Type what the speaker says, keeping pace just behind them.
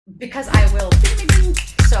because I will. Ding, ding, ding.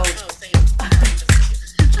 So. Oh, same.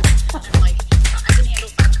 I'm like, I can handle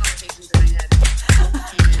 5 conversations in my head and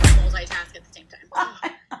multitask at the same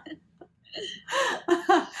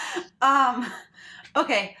time.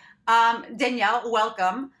 Okay. Danielle,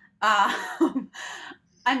 welcome.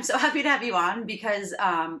 I'm so happy to have you on because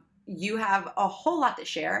you have a whole lot to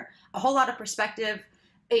share, a whole lot of perspective,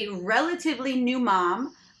 a relatively new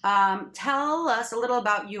mom. Tell us a little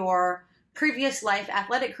about your previous life,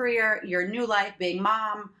 athletic career, your new life, being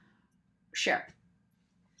mom. Share.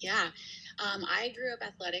 Yeah. I grew up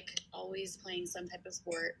athletic, always playing some type of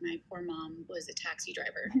sport. My poor mom was a taxi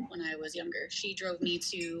driver when I was younger. She drove me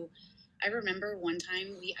to, I remember one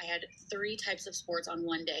time I had 3 types of sports on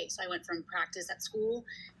one day. So I went from practice at school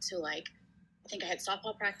to like, I think I had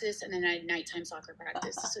softball practice and then I had nighttime soccer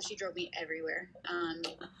practice. So she drove me everywhere.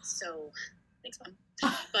 So thanks, Mom.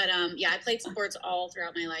 But yeah, I played sports all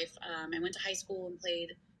throughout my life. I went to high school and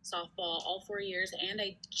played softball all 4 years, and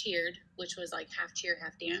I cheered, which was like half cheer,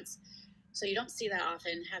 half dance. So you don't see that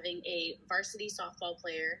often, having a varsity softball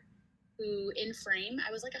player who in frame,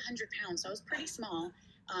 I was like 100 pounds, so I was pretty small,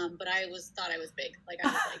 but thought I was big. Like I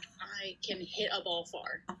was like, I can hit a ball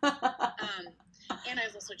far. And I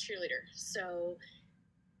was also a cheerleader. So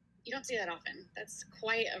you don't see that often. That's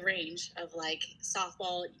quite a range of like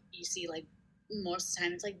softball. You see like most of the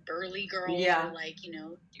time it's like burly girls or like,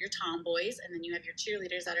 your tomboys. And then you have your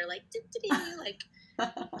cheerleaders that are like, like,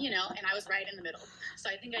 and I was right in the middle. So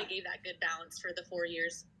I think I gave that good balance for the 4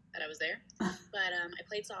 years that I was there. But I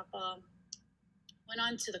played softball, went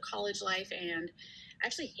on to the college life, and I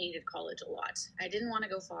actually hated college a lot. I didn't want to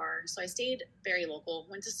go far. So I stayed very local,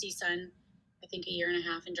 went to CSUN, I think a year and a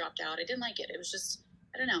half, and dropped out. I didn't like it. It was just,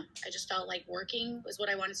 I don't know. I just felt like working was what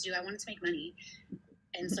I wanted to do. I wanted to make money.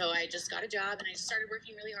 And so I just got a job and I just started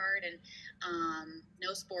working really hard and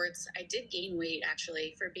no sports. I did gain weight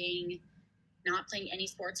actually for being not playing any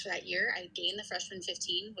sports for that year. I gained the freshman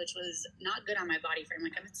 15, which was not good on my body frame.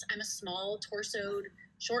 Like I'm a small torsoed,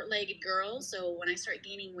 short-legged girl. So when I start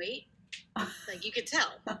gaining weight, like you could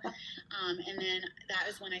tell. And then that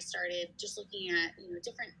was when I started just looking at,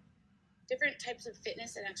 different types of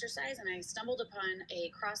fitness and exercise. And I stumbled upon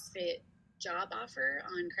a CrossFit job offer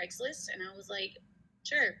on Craigslist. And I was like,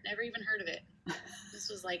 sure, never even heard of it. This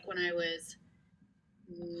was like when I was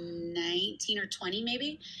 19 or 20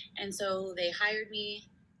 maybe. And so they hired me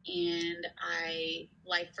and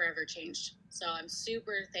life forever changed. So I'm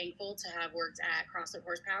super thankful to have worked at CrossFit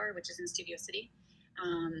Horsepower, which is in Studio City.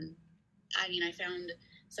 I found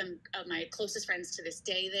some of my closest friends to this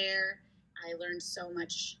day there. I learned so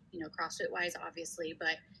much, CrossFit wise, obviously,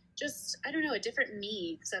 but just, I don't know, a different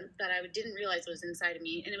me that I didn't realize was inside of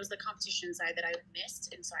me. And it was the competition side that I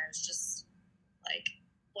missed. And so I was just like,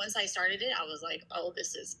 once I started it, I was like, oh,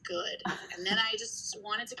 this is good. And then I just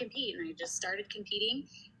wanted to compete and I just started competing.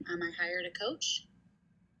 I hired a coach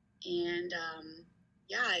and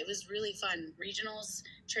yeah, it was really fun. Regionals,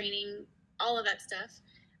 training, all of that stuff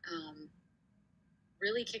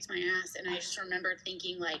really kicked my ass. And I just remember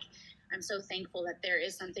thinking like, I'm so thankful that there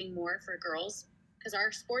is something more for girls because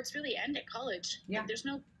our sports really end at college. Yeah. Like,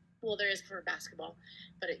 there is for basketball,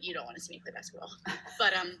 but you don't want to see me play basketball.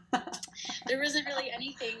 But there wasn't really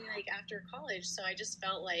anything like after college. So I just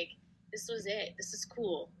felt like this was it. This is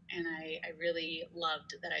cool. And I really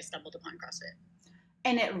loved that I stumbled upon CrossFit.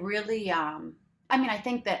 And it really, I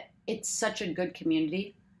think that it's such a good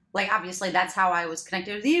community. Like, obviously, that's how I was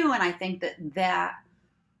connected with you. And I think that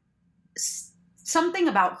something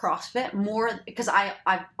about CrossFit more, because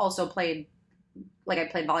I've also played, like I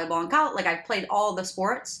played volleyball in college, like I've played all the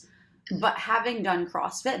sports, but having done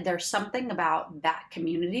CrossFit, there's something about that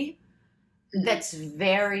community that's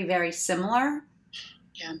very, very similar.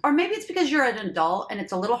 Yeah. Or maybe it's because you're an adult and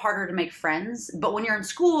it's a little harder to make friends, but when you're in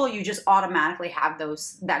school, you just automatically have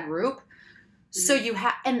that group. Mm-hmm. So you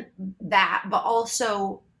have, and that, but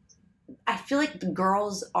also I feel like the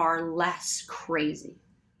girls are less crazy.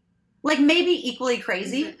 Like maybe equally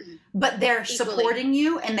crazy, mm-hmm. but they're supporting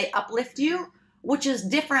you and they uplift you, which is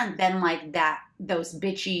different than like those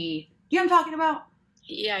bitchy, you know what I'm talking about?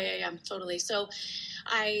 Yeah, totally. So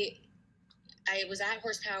I was at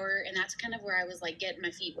Horsepower and that's kind of where I was like getting my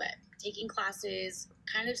feet wet, taking classes,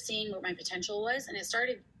 kind of seeing what my potential was. And it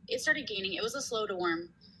started gaining. It was a slow to warm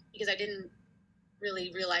because I didn't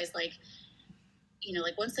really realize like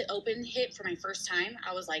once the open hit for my first time,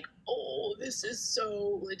 I was like, oh, this is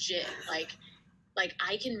so legit. Like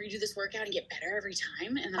I can redo this workout and get better every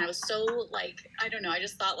time. And then I was so like, I don't know. I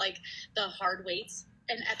just thought like the hard weights.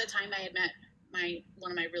 And at the time I had met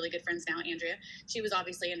one of my really good friends now, Andrea. She was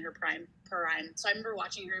obviously in her prime. So I remember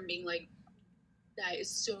watching her and being like, that is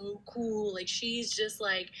so cool. Like, she's just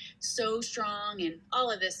like so strong and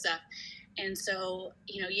all of this stuff. And so,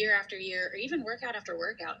 you know, year after year, or even workout after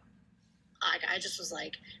workout, I just was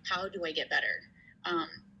like, how do I get better?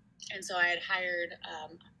 And so I had hired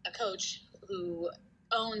a coach who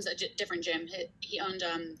owns a different gym. He owned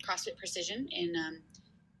CrossFit Precision in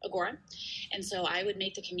Agora. And so I would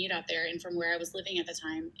make the commute out there. And from where I was living at the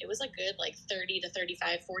time, it was a good 30 to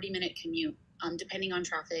 35, 40-minute commute, depending on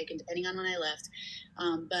traffic and depending on when I left.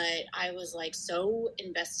 But I was like so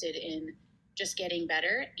invested in just getting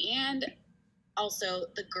better. And also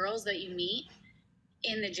the girls that you meet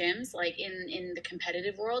in the gyms, like in the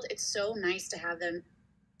competitive world, it's so nice to have them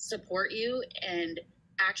support you and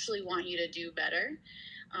actually want you to do better,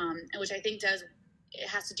 which I think it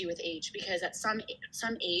has to do with age, because at some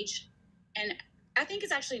age, and I think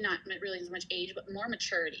it's actually not really as much age, but more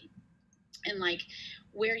maturity and like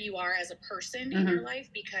where you are as a person in your life.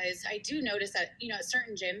 Because I do notice that, you know, at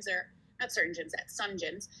certain gyms, or not certain gyms, at some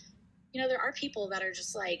gyms, you know, there are people that are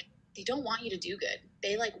just like, they don't want you to do good.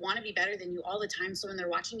 They like want to be better than you all the time. So when they're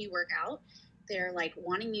watching you work out, they're like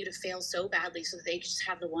wanting you to fail so badly so that they just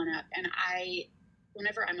have the one up. And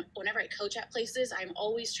whenever I coach at places, I'm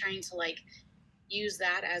always trying to like use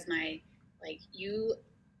that as my, like,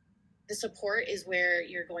 the support is where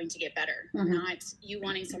you're going to get better, not you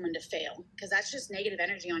wanting someone to fail, because that's just negative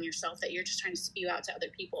energy on yourself that you're just trying to spew out to other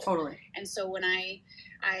people. Totally. And so when I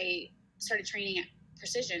started training at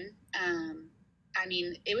Precision, I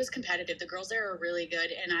mean, it was competitive. The girls there were really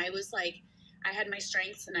good. And I was like, I had my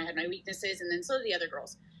strengths and I had my weaknesses, and then so did the other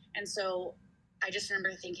girls. And so I just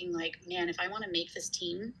remember thinking like, man, if I want to make this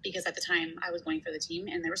team, because at the time I was going for the team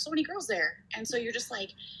and there were so many girls there. And so you're just like,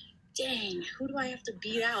 dang, who do I have to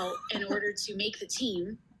beat out in order to make the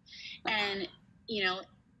team? And, you know,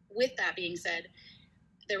 with that being said,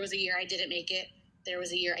 there was a year I didn't make it. There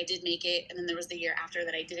was a year I did make it, and then there was the year after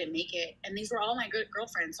that I didn't make it. And these were all my good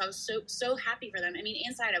girlfriends. So I was so happy for them. I mean,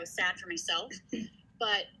 inside I was sad for myself,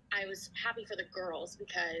 but I was happy for the girls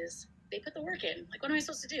because they put the work in. Like, what am I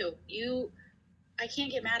supposed to do? I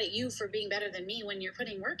can't get mad at you for being better than me when you're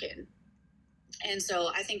putting work in. And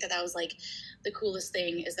so I think that was like the coolest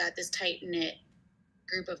thing, is that this tight-knit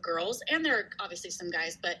group of girls, and there are obviously some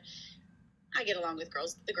guys, but I get along with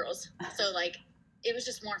the girls. So like, it was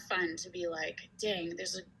just more fun to be like, dang,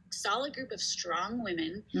 there's a solid group of strong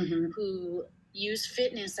women who use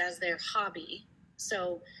fitness as their hobby.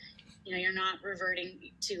 So, you know, you're not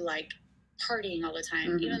reverting to like partying all the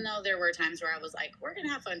time, even though there were times where I was like, we're going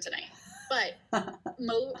to have fun tonight. But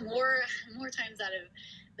more times out of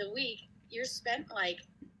the week, you're spent like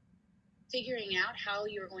figuring out how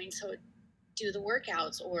you're going to do the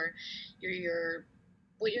workouts, or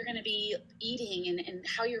what you're going to be eating, and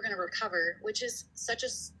how you're going to recover, which is such a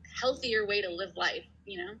healthier way to live life,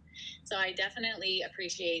 you know? So I definitely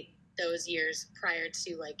appreciate those years prior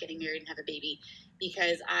to like getting married and have a baby,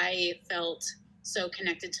 because I felt so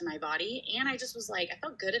connected to my body, and I just was like, I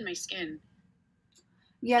felt good in my skin.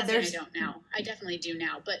 Yeah, I don't now. I definitely do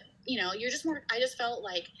now, but you know, I just felt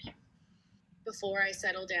like before I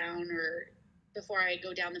settle down, or before I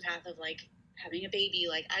go down the path of like having a baby,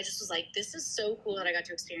 like I just was like, this is so cool that I got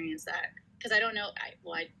to experience that. Because I don't know, I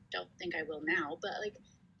don't think I will now, but like,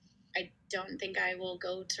 I don't think I will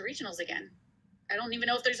go to regionals again. I don't even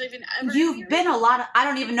know if there's even ever. You've been a lot of, I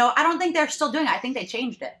don't even know. I don't think they're still doing it. I think they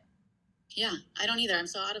changed it. Yeah, I don't either. I'm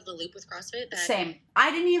so out of the loop with CrossFit. Same.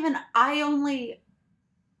 I didn't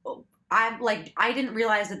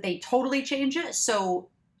realize that they totally changed it. So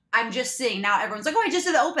I'm just seeing now everyone's like, oh, I just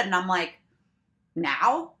did the open. And I'm like,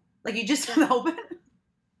 now? Like, you just did the open?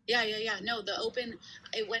 Yeah. No, the open,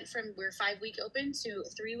 it went from, we're 5-week open to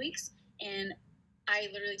 3 weeks. And I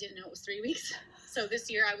literally didn't know it was 3 weeks. So this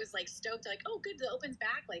year I was like stoked, like, oh, good, the open's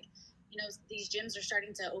back. Like, you know, these gyms are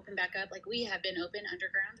starting to open back up. Like, we have been open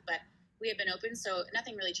underground, but we have been open. So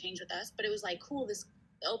nothing really changed with us. But it was like, cool, the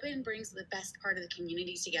open brings the best part of the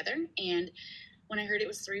community together. And when I heard it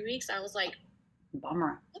was 3 weeks, I was like,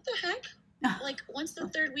 bummer. What the heck? Like, once the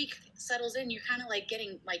third week settles in, you're kind of like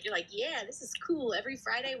getting, like, you're like, yeah, this is cool. Every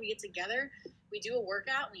Friday we get together, we do a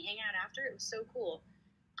workout, and we hang out after. It was so cool.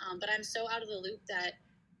 But I'm so out of the loop that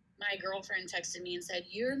my girlfriend texted me and said,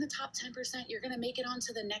 you're in the top 10%. You're going to make it on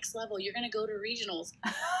to the next level. You're going to go to regionals.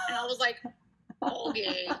 And I was like,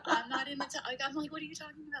 okay, I'm not in the top. Like, I'm like, what are you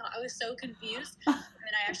talking about? I was so confused. And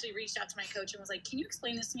then I actually reached out to my coach and was like, can you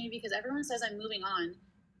explain this to me? Because everyone says I'm moving on,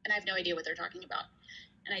 and I have no idea what they're talking about.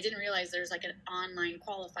 And I didn't realize there's like an online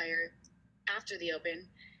qualifier after the open.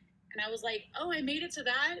 And I was like, oh, I made it to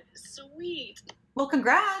that? Sweet. Well,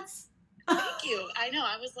 congrats. Thank you. I know.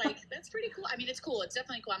 I was like, that's pretty cool. I mean, it's cool. It's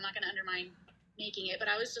definitely cool. I'm not going to undermine making it. But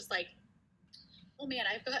I was just like, oh man,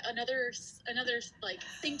 I've got another like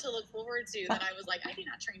thing to look forward to that I was like, I did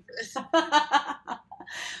not train for this.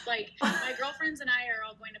 Like my girlfriends and I are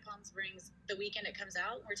all going to Palm Springs the weekend it comes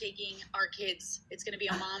out. We're taking our kids. It's going to be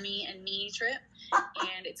a mommy and me trip,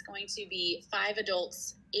 and it's going to be 5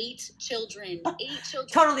 adults, 8 children, 8 children.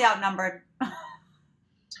 Totally outnumbered.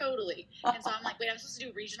 Totally. And so I'm like, wait, I'm supposed to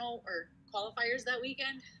do regional or qualifiers that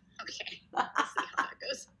weekend? Okay, we'll see how that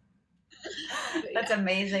goes. That's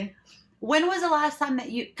amazing. When was the last time that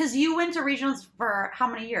because you went to regionals for how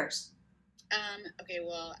many years? Okay,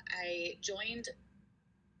 well, I joined,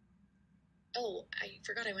 I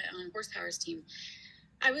forgot I went on Horsepower's team.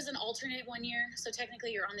 I was an alternate one year, so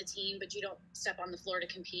technically you're on the team, but you don't step on the floor to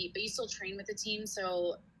compete, but you still train with the team.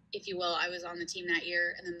 So, if you will, I was on the team that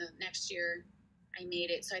year, and then the next year I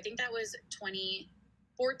made it. So I think that was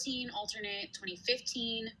 2014 alternate,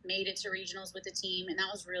 2015 made it to regionals with the team, and that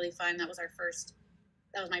was really fun. That was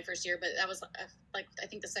my first year, but that was like I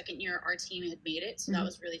think the second year our team had made it, so that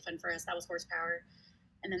was really fun for us. That was Horsepower.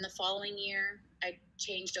 And then the following year I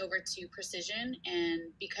changed over to Precision, and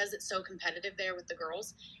because it's so competitive there with the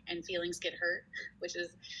girls and feelings get hurt, which is,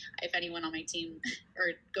 if anyone on my team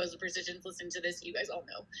or goes to Precision listen to this, you guys all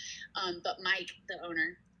know, but Mike, the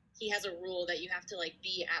owner, he has a rule that you have to like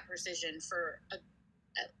be at Precision for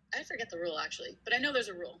I forget the rule actually, but I know there's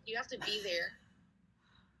a rule. You have to be there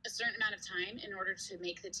a certain amount of time in order to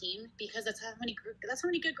make the team, because that's how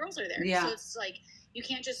many good girls are there. Yeah. So it's like you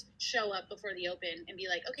can't just show up before the open and be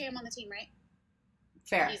like, okay, I'm on the team, right?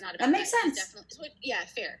 Fair. He's not about that makes sense. Yeah,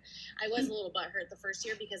 fair. I was a little butthurt the first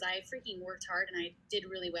year because I freaking worked hard and I did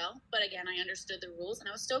really well. But again, I understood the rules and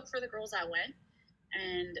I was stoked for the girls that went.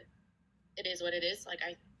 And it is what it is. Like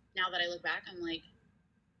now that I look back, I'm like,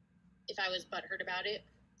 if I was butthurt about it,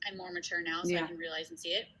 I'm more mature now, so I can realize and see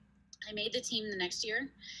it. I made the team the next year,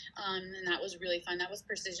 and that was really fun. That was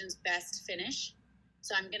Precision's best finish.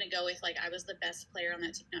 So I'm going to go with, like, I was the best player on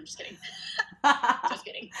that team. No, I'm just kidding. Just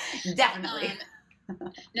kidding. Definitely.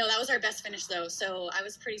 No, that was our best finish, though. So I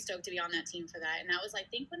was pretty stoked to be on that team for that. And that was, I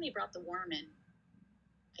think, when they brought the Worm in.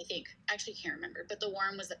 I think. I actually can't remember. But the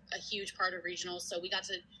Worm was a huge part of regionals, so we got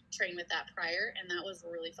to train with that prior, and that was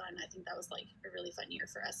really fun. I think that was, like, a really fun year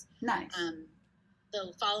for us. Nice.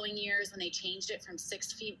 The following years when they changed it from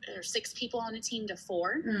 6 people on a team to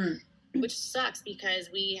 4, which sucks because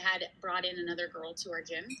we had brought in another girl to our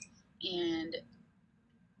gym, and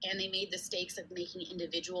they made the stakes of making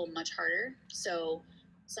individual much harder. So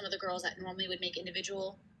some of the girls that normally would make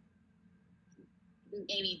individual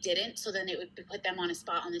maybe didn't, so then it would put them on a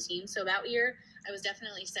spot on the team. So that year I was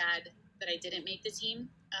definitely sad that I didn't make the team,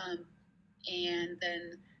 and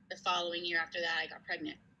then the following year after that I got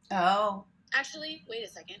pregnant. Oh. Actually, wait a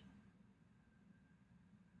second.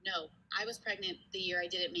 No, I was pregnant the year I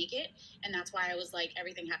didn't make it, and that's why I was like,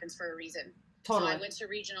 everything happens for a reason. Totally. So I went to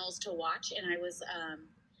regionals to watch, and I was I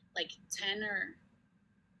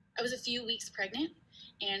was a few weeks pregnant,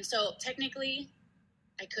 and so technically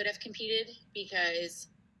I could have competed because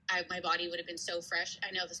my body would have been so fresh.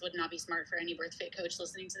 I know this would not be smart for any birth fit coach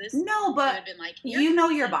listening to this. No, but have been like, you know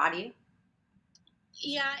your body.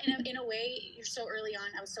 Yeah, in a way, you're so early on.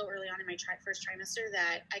 I was so early on in my first trimester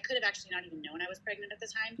that I could have actually not even known I was pregnant at the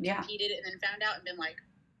time. Yeah. Competed and then found out and been like,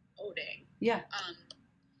 oh, dang. Yeah.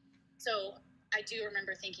 So I do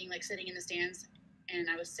remember thinking, like, sitting in the stands, and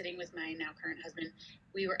I was sitting with my now current husband.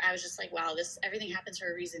 I was just like, wow, everything happens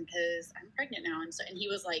for a reason because I'm pregnant now. And he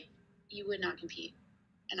was like, you would not compete.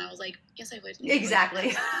 And I was like, yes, I would.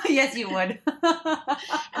 Exactly. Yes, you would. And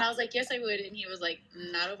I was like, yes, I would. And he was like,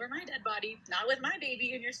 not over my dead body. Not with my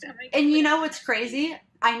baby in your stomach. And you know what's crazy?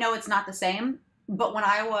 I know it's not the same, but when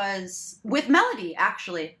I was with Melody,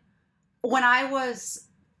 actually, when I was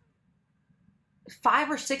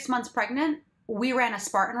 5 or 6 months pregnant, we ran a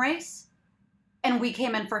Spartan race and we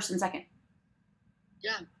came in first and second.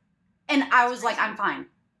 Yeah. And I was like, I'm fine.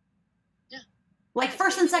 Yeah. Like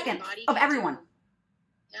first and second of everyone.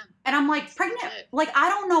 Yeah. And I'm like, pregnant, like, I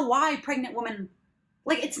don't know why pregnant women,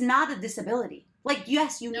 like, it's not a disability. Like,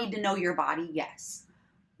 yes, you need to know your body, yes.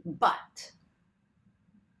 But.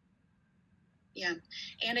 Yeah.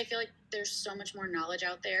 And I feel like there's so much more knowledge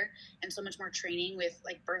out there and so much more training with,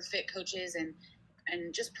 like, birth fit coaches and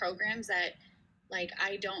just programs that, like,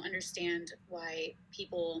 I don't understand why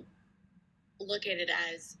people look at it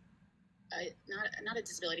as not a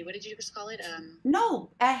disability. What did you just call it?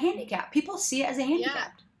 No, a handicap. People see it as a handicap.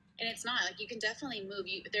 Yeah. And it's not. Like, you can definitely move.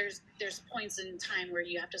 There's points in time where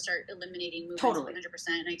you have to start eliminating movements 100%,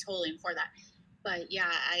 and I totally am for that. But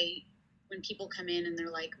yeah, when people come in and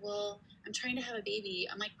they're like, well, I'm trying to have a baby,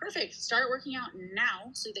 I'm like, perfect. Start working out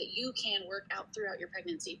now so that you can work out throughout your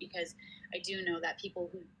pregnancy, because I do know that people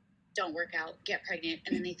who don't work out, get pregnant,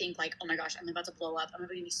 and then they think like, oh my gosh, I'm about to blow up. I'm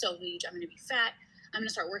going to be so huge. I'm going to be fat. I'm going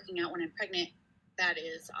to start working out when I'm pregnant. That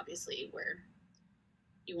is obviously where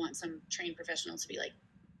you want some trained professional to be like,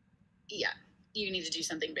 yeah, you need to do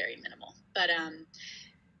something very minimal. But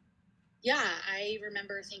yeah, I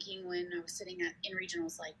remember thinking when I was sitting in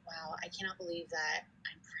regionals, like, wow, I cannot believe that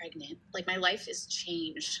I'm pregnant. Like, my life has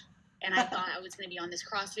changed. And I thought I was going to be on this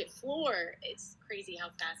CrossFit floor. It's crazy how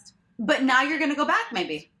fast. But now you're going to go back,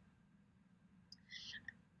 maybe.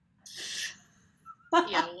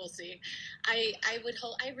 Yeah, we'll see. I would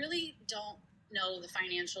hope. I really don't know the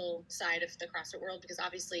financial side of the CrossFit world, because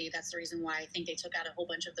obviously that's the reason why I think they took out a whole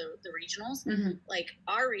bunch of the regionals. Mm-hmm. Like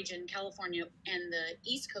our region, California, and the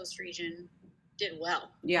East Coast region did well.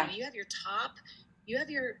 Yeah. You have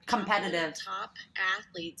your competitive top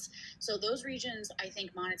athletes. So those regions, I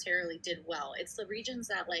think, monetarily did well. It's the regions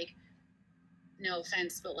that, like, no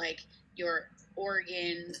offense, but like your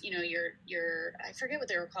Oregon, your I forget what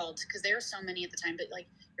they were called because there were so many at the time, but like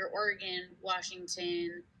your Oregon,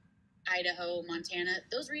 Washington, Idaho, Montana,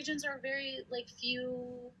 those regions are very like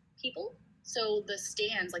few people. So the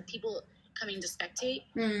stands, like people coming to spectate,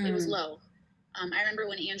 it was low. I remember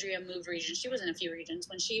when Andrea moved regions, she was in a few regions.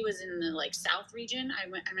 When she was in the like South region, I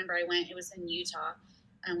remember I went, it was in Utah,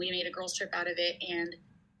 and we made a girls trip out of it. And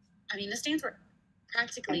I mean, the stands were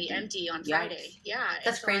practically empty on Friday. Yeah.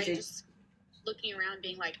 That's crazy. I just looking around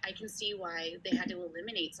being like, I can see why they had to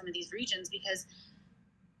eliminate some of these regions because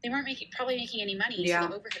they weren't probably making any money. Yeah. So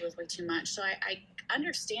the overhead was way too much. So I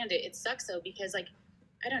understand it. It sucks though, because like,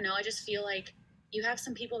 I don't know. I just feel like you have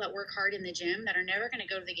some people that work hard in the gym that are never going to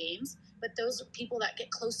go to the games, but those people that get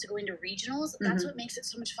close to going to regionals, that's what makes it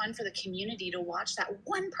so much fun for the community to watch that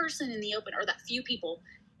one person in the open, or that few people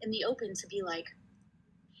in the open, to be like,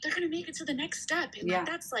 they're going to make it to the next step. And like,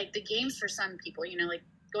 that's like the games for some people, like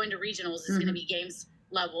going to regionals is going to be games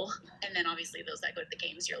level. And then obviously those that go to the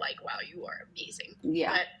games, you're like, wow, you are amazing.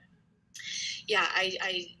 Yeah. But yeah,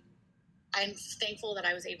 I'm thankful that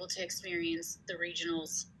I was able to experience the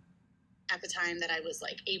regionals at the time that I was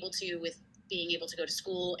like able to, with being able to go to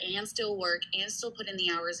school and still work and still put in the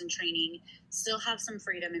hours in training, still have some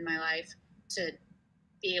freedom in my life to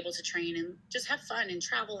be able to train and just have fun and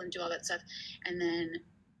travel and do all that stuff. And then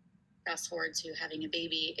fast forward to having a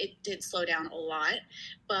baby, it did slow down a lot,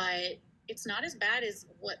 but it's not as bad as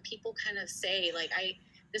what people kind of say. Like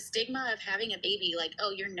the stigma of having a baby, like,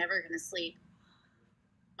 oh, you're never going to sleep.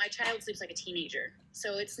 My child sleeps like a teenager.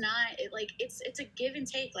 So it's not it's a give and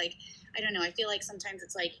take. Like, I don't know. I feel like sometimes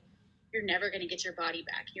it's like, you're never going to get your body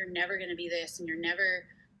back. You're never going to be this, and you're never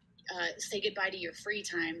say goodbye to your free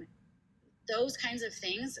time. Those kinds of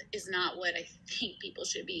things is not what I think people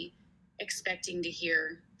should be expecting to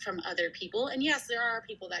hear from other people. And yes, there are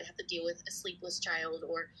people that have to deal with a sleepless child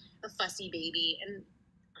or a fussy baby, and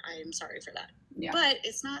I'm sorry for that. Yeah. But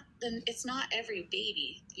it's not every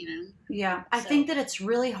baby, Yeah. I think that it's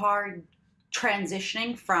really hard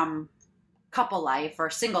transitioning from couple life or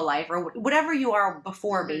single life or whatever you are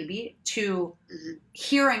before baby to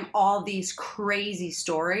hearing all these crazy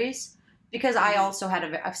stories, because I also had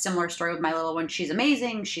a similar story with my little one. She's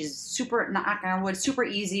amazing. She's super, knock on wood, super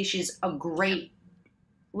easy. She's a great,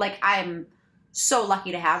 like, I'm so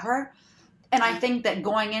lucky to have her. And I think that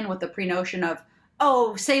going in with the pre-notion of,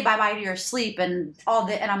 oh, say bye-bye to your sleep and all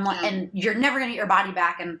that, and I'm like, and you're never going to get your body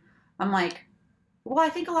back. And I'm like, well, I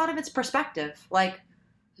think a lot of it's perspective. Like,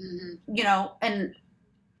 and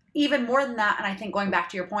even more than that, and I think going back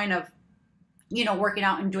to your point of, working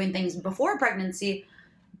out and doing things before pregnancy,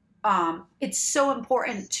 it's so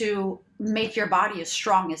important to make your body as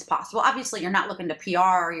strong as possible. Obviously, you're not looking to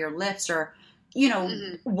PR your lifts or,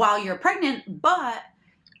 while you're pregnant, but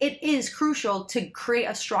it is crucial to create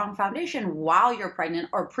a strong foundation while you're pregnant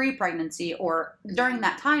or pre-pregnancy or during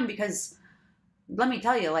that time, because let me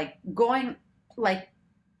tell you,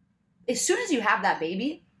 as soon as you have that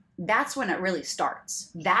baby, that's when it really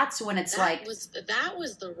starts. That's when it's that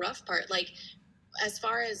was the rough part. Like, as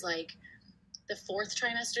far as like the fourth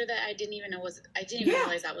trimester that I didn't even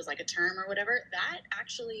realize that was like a term or whatever. That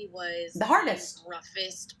actually was the hardest,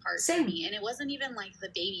 roughest part for me. And it wasn't even like the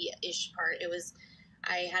baby-ish part. It was,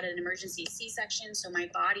 I had an emergency C-section. So my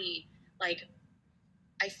body, like,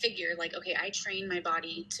 I figured like, okay, I train my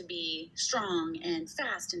body to be strong and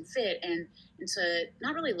fast and fit and to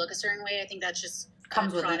not really look a certain way. I think that's just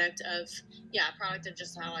comes with product of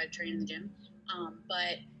just how I train in the gym.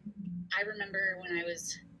 But I remember when I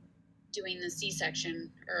was doing the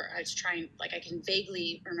C-section, or I was trying, like, I can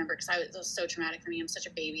vaguely remember, because it was so traumatic for me. I'm such a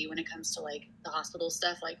baby when it comes to like the hospital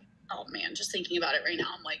stuff. Like, oh man, just thinking about it right now,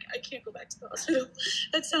 I'm like, I can't go back to the hospital.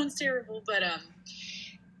 That sounds terrible. But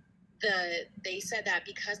they said that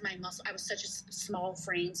because my muscle, I was such a small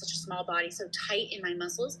frame, such a small body, so tight in my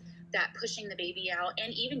muscles, that pushing the baby out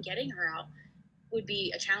and even getting her out would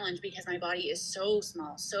be a challenge because my body is so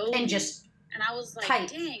small, and just and I was like, tight.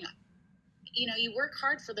 dang, you know, you work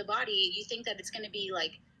hard for the body. You think that it's going to be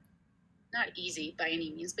like, not easy by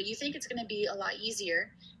any means, but you think it's going to be a lot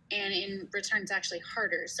easier. And in return, it's actually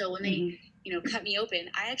harder. So when they, you know, cut me open,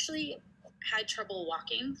 I actually had trouble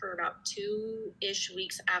walking for about 2-ish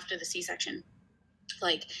weeks after the C-section.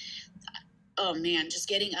 Like, oh man, just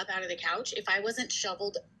getting up out of the couch. If I wasn't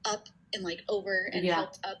shoveled up and like over and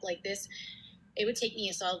helped up like this, it would take me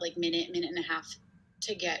a solid like minute and a half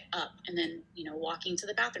to get up. And then, you know, walking to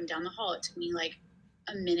the bathroom down the hall, it took me like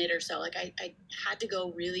a minute or so. Like I had to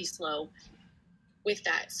go really slow with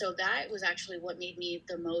that. So that was actually what made me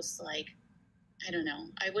the most, like, I don't know,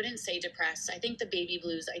 I wouldn't say depressed. I think the baby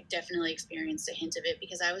blues, I definitely experienced a hint of it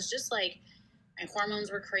because I was just like, my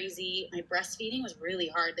hormones were crazy. My breastfeeding was really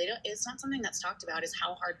hard. It's not something that's talked about is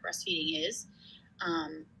how hard breastfeeding is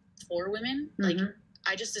for women. Like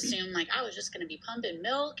I just assumed like I was just going to be pumping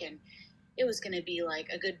milk and it was going to be like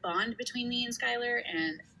a good bond between me and Skylar.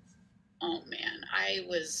 And oh man, I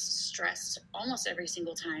was stressed almost every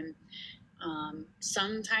single time.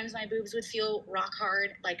 Sometimes my boobs would feel rock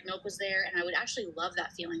hard, like milk was there, and I would actually love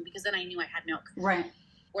that feeling because then I knew I had milk. Right.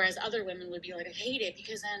 Whereas other women would be like, I hate it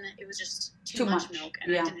because then it was just too much milk,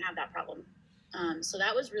 and I didn't have that problem. So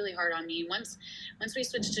that was really hard on me. Once we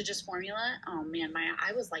switched to just formula, oh man,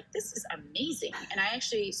 I was like, this is amazing. And I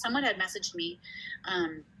actually, someone had messaged me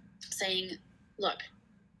saying, look,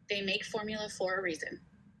 they make formula for a reason.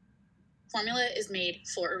 Formula is made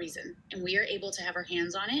for a reason, and we are able to have our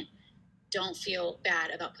hands on it. Don't feel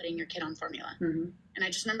bad about putting your kid on formula. And I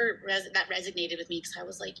just remember that resonated with me because I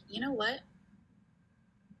was like, you know what?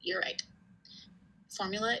 You're right.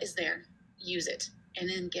 Formula is there. Use it. And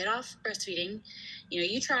then get off breastfeeding. You know,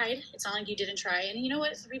 you tried. It's not like you didn't try. And you know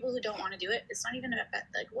what? For people who don't want to do it, it's not even about that.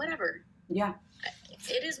 Like, whatever. Yeah.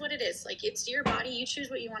 It is what it is. Like, it's your body. You choose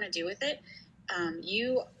what you want to do with it.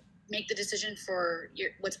 You make the decision for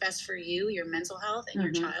what's best for you, your mental health, and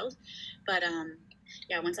your child. But,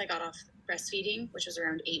 yeah, once I got off breastfeeding, which was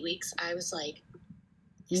around 8 weeks, I was like,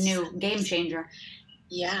 new game changer.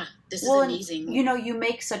 Yeah, this is amazing. And, you know, you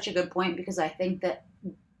make such a good point because I think that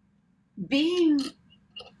being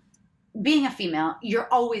a female, you're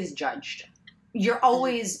always judged. You're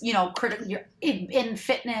always, you know, critical. You're in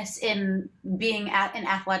fitness, in being in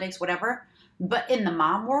athletics, whatever. But in the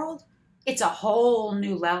mom world, it's a whole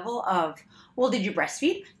new level of, well, did you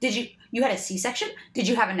breastfeed? You had a C-section? Did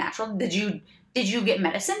you have a natural? Did you get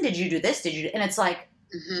medicine? Did you do this? And it's like,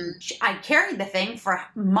 I carried the thing for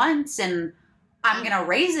months and I'm going to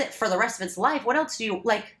raise it for the rest of its life. What else do you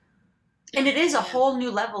like? And it is a whole new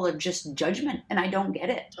level of just judgment. And I don't get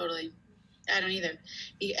it. Totally. I don't either.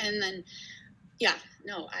 And then, yeah,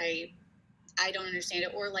 no, I don't understand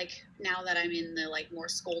it. Or like now that I'm in the like more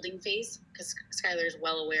scolding phase, because Skylar is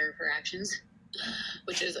well aware of her actions,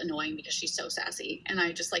 which is annoying because she's so sassy. And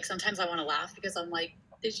I just like, sometimes I want to laugh because I'm like,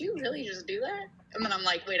 did you really just do that? And then I'm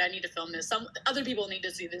like, wait, I need to film this. Some other people need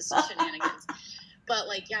to see this shenanigans. But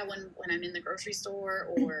like, yeah, when I'm in the grocery store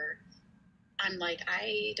or I'm like,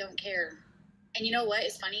 I don't care. And you know what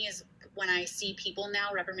is funny is when I see people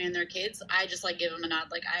now reprimand their kids, I just like give them a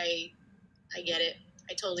nod. Like I get it.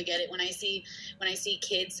 I totally get it. When I see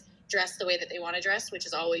kids dress the way that they want to dress, which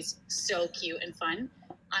is always so cute and fun,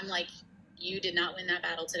 I'm like, you did not win that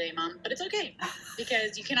battle today, Mom, but it's okay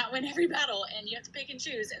because you cannot win every battle and you have to pick and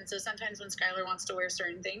choose. And so sometimes when Skylar wants to wear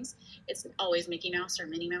certain things, it's always Mickey Mouse or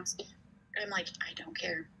Minnie Mouse. I'm like, I don't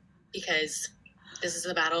care because this is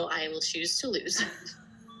the battle I will choose to lose.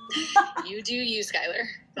 You do you, Skylar.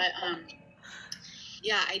 But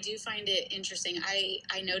yeah, I do find it interesting.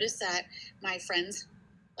 I noticed that my friends,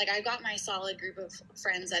 like I've got my solid group of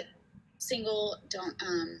friends that single, don't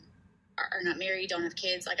are not married, don't have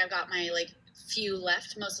kids. Like I've got my like few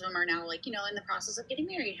left. Most of them are now like, you know, in the process of getting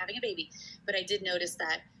married, having a baby. But I did notice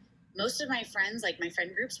that most of my friends, like my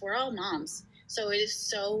friend groups, were all moms. So it is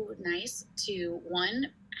so nice to, one,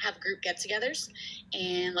 have group get-togethers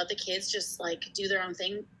and let the kids just like do their own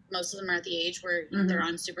thing. Most of them are at the age where they're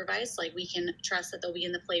unsupervised. Like we can trust that they'll be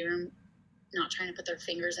in the playroom, not trying to put their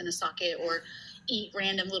fingers in a socket or eat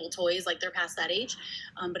random little toys. Like they're past that age.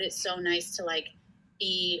 But it's so nice to like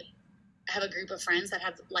have a group of friends that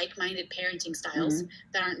have like-minded parenting styles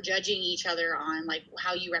that aren't judging each other on like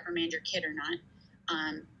how you reprimand your kid or not.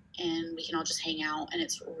 And we can all just hang out, and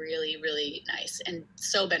it's really, really nice and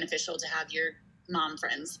so beneficial to have your mom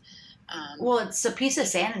friends. Well, it's a piece of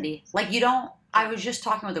sanity. Like I was just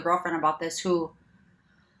talking with a girlfriend about this who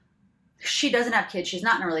she doesn't have kids. She's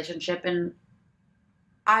not in a relationship. And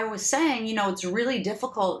I was saying, you know, it's really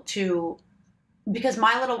difficult because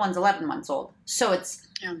my little one's 11 months old. So it's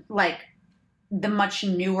like the much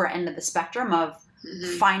newer end of the spectrum of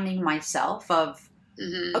finding myself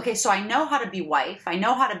okay, so I know how to be wife. I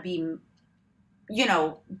know how to be, you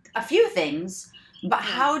know, a few things, but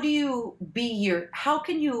how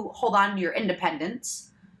can you hold on to your independence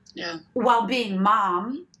while being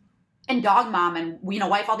mom and dog mom and, you know,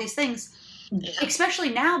 wife, all these things, especially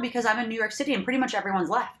now because I'm in New York City and pretty much everyone's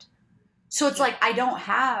left. So it's like, I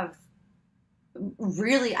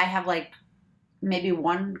have like maybe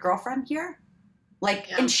one girlfriend here,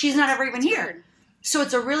 like, and she's not ever even here. So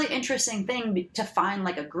it's a really interesting thing to find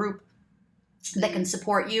like a group that can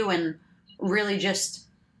support you and really just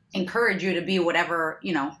encourage you to be whatever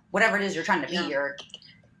it is you're trying to be or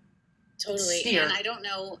totally steer. And I don't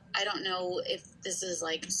know if this is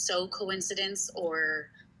like so coincidence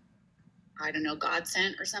or I don't know, God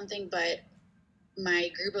sent or something, but my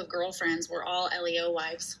group of girlfriends were all LEO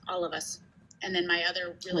wives, all of us. And then my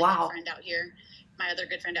other really good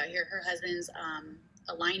friend out here, her husband's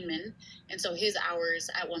a lineman, and so his hours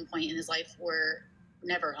at one point in his life were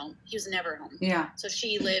never home. He was never home. Yeah. So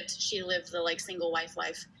she lived the like single wife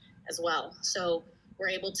life as well. So we're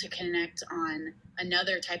able to connect on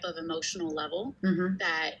another type of emotional level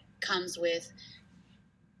that comes with,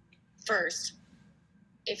 first,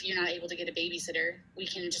 if you're not able to get a babysitter, we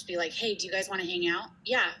can just be like, hey, do you guys want to hang out?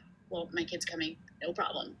 Yeah. Well, my kid's coming. No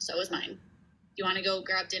problem. So is mine. You want to go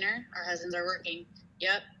grab dinner? Our husbands are working.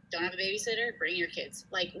 Yep. Don't have a babysitter? Bring your kids.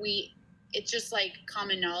 Like it's just like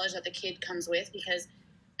common knowledge that the kid comes with, because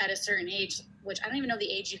at a certain age, which I don't even know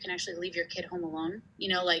the age you can actually leave your kid home alone, you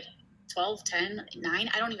know, like 12, 10, 9,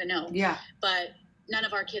 I don't even know. Yeah. But none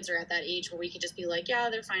of our kids are at that age where we could just be like, yeah,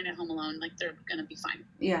 they're fine at home alone. Like they're going to be fine.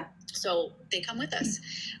 Yeah. So they come with us.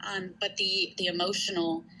 But the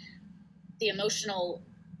emotional,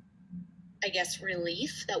 I guess,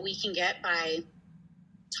 relief that we can get by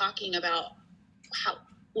talking about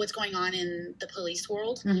what's going on in the police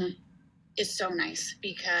world is so nice,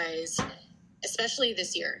 because especially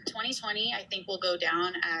this year, 2020, I think will go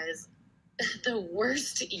down as the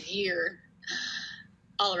worst year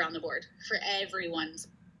all around the board for everyone's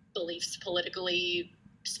beliefs, politically,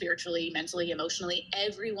 spiritually, mentally, emotionally.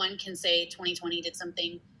 Everyone can say 2020 did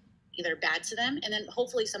something either bad to them, and then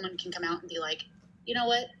hopefully someone can come out and be like, you know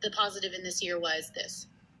what, the positive in this year was this.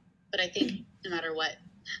 But I think no matter what,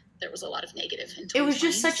 there was a lot of negative in 2020. It was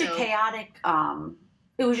just such a chaotic,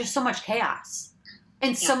 it was just so much chaos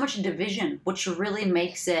and so much division, which really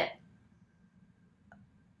makes it,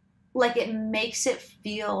 like, it makes it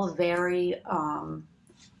feel very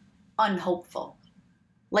unhopeful.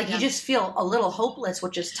 Like, you just feel a little hopeless,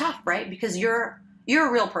 which is tough, right? Because you're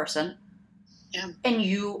a real person, and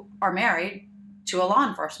you are married to a law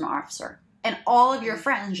enforcement officer, and all of your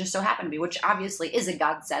friends just so happen to be, which obviously is a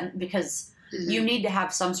godsend, because you need to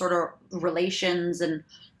have some sort of relations and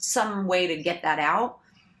some way to get that out.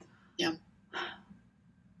 Yeah.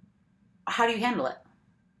 How do you handle it?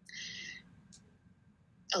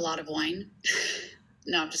 A lot of wine.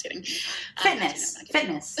 No, I'm just kidding. Fitness.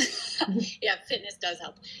 Yeah, fitness does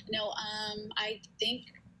help. No, I think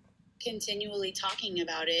continually talking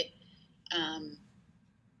about it, and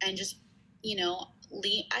just,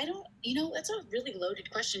 that's a really loaded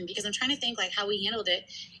question, because I'm trying to think like how we handled it.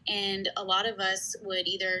 And a lot of us would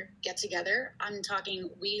either get together.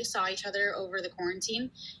 We saw each other over the quarantine.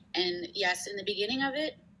 And yes, in the beginning of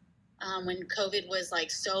it, when COVID was like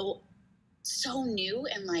so new,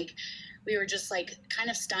 and like we were just like kind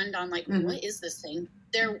of stunned on like, what is this thing?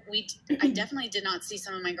 I definitely did not see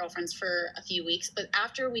some of my girlfriends for a few weeks, but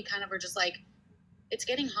after we kind of were just like, it's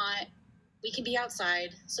getting hot, we can be outside.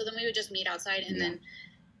 So then we would just meet outside, and then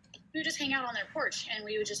we would just hang out on their porch, and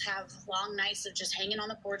we would just have long nights of just hanging on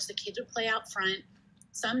the porch. The kids would play out front.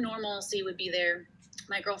 Some normalcy would be there.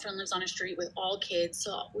 My girlfriend lives on a street with all kids.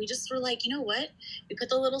 So we just were like, you know what? We put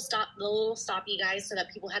the little stoppy guys so that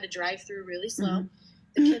people had to drive through really slow.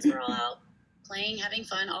 The kids were all out playing, having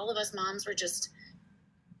fun. All of us moms were just,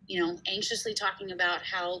 anxiously talking about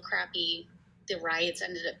how crappy the riots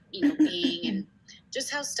ended up, being, and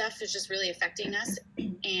just how stuff is just really affecting us,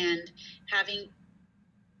 and having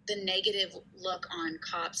the negative look on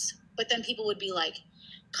cops. But then people would be like,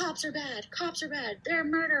 cops are bad, they're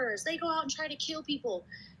murderers, they go out and try to kill people,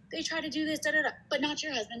 they try to do this, da da da. But not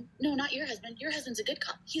your husband. No, not your husband. Your husband's a good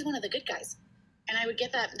cop. He's one of the good guys. And I would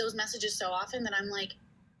get those messages so often that I'm like,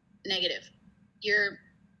 negative. You're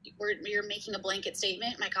making a blanket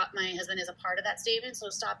statement. My husband is a part of that statement. So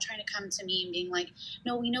stop trying to come to me and being like,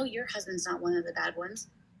 no, we know your husband's not one of the bad ones,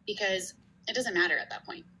 because it doesn't matter at that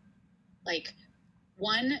point. Like,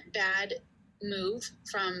 one bad move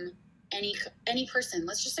from any person,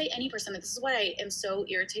 let's just say any person, this is what I am so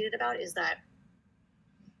irritated about, is that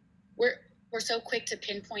we're so quick to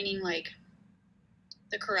pinpointing like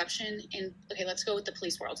the corruption in, okay, let's go with the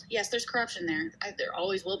police world. Yes, there's corruption there. There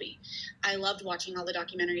always will be. I loved watching all the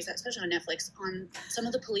documentaries, especially on Netflix, on some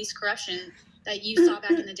of the police corruption that you saw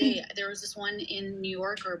back in the day. There was this one in New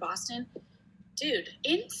York or Boston. Dude,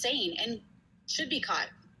 insane, and should be caught.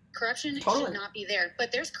 Corruption should not be there.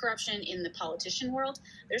 But there's corruption in the politician world.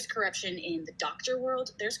 There's corruption in the doctor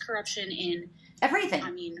world. There's corruption in everything.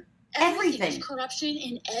 I mean, everything. There's corruption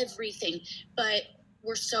in everything. But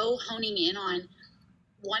we're so honing in on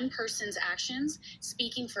one person's actions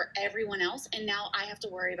speaking for everyone else. And now I have to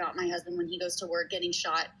worry about my husband when he goes to work getting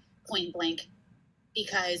shot point blank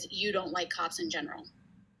because you don't like cops in general.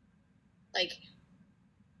 Like,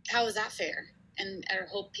 how is that fair? And I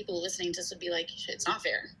hope people listening to this would be like, it's not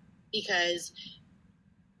fair, because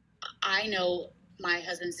I know my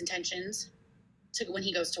husband's intentions when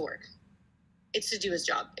he goes to work. It's to do his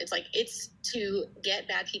job. It's to get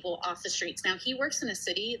bad people off the streets. Now, he works in a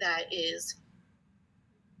city that is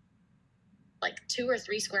like 2 or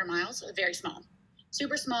 3 square miles, very small,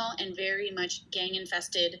 super small, and very much gang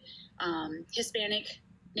infested, Hispanic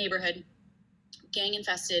neighborhood, gang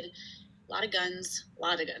infested, a lot of guns,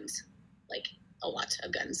 like a lot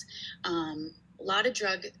of guns, a lot of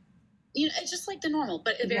drug, it's just like the normal,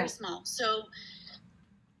 but very small. So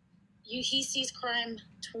he sees crime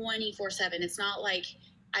 24/7. It's not like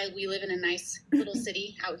we live in a nice little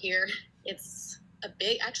city out here. It's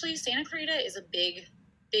actually Santa Clarita is a big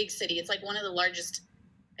city. It's like one of the largest,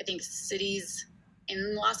 I think, cities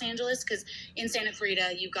in Los Angeles, because in Santa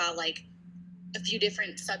Clarita you've got like a few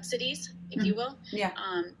different sub-cities, if you will. Yeah.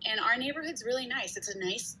 And our neighborhood's really nice. It's a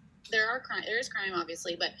nice, there is crime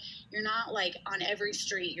obviously, but you're not like on every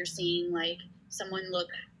street you're seeing like someone look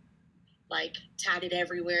like tatted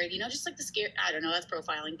everywhere, just like the scary, I don't know, that's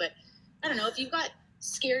profiling, but I don't know, if you've got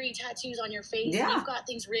scary tattoos on your face and you've got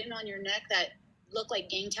things written on your neck that look like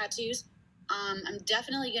gang tattoos, I'm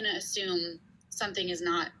definitely going to assume something is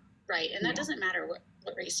not right. And that doesn't matter what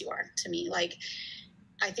race you are to me. Like,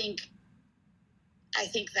 I think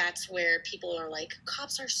that's where people are like,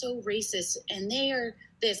 cops are so racist and they are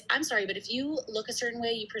this. I'm sorry, but if you look a certain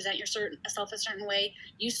way, you present yourself a certain way,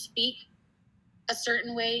 you speak a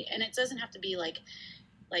certain way, and it doesn't have to be like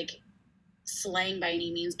slang by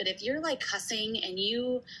any means, but if you're like cussing and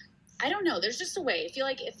I don't know, there's just a way. I feel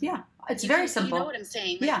like it's very simple. You know what I'm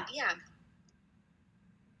saying? Like, yeah.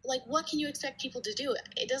 Like, what can you expect people to do?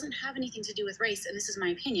 It doesn't have anything to do with race, and this is my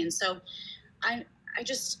opinion. So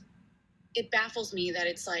it baffles me that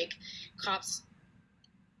it's like cops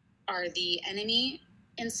are the enemy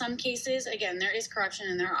in some cases. Again, there is corruption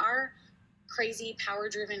and there are crazy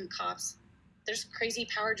power-driven cops. There's crazy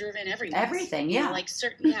power-driven everything. Everything, yeah. Like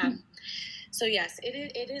certain, So yes,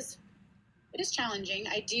 it is challenging.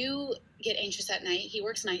 I do get anxious at night. He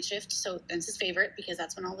works night shift, so that's his favorite because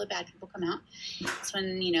that's when all the bad people come out. It's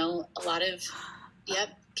when, a lot of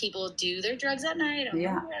people do their drugs at night.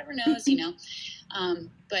 Whoever knows,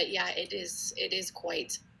 But yeah, it is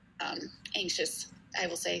quite anxious, I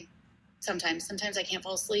will say. Sometimes I can't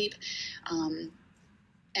fall asleep.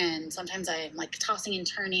 And sometimes I'm like tossing and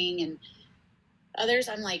turning, and others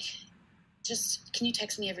I'm like, just, can you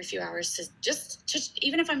text me every few hours to just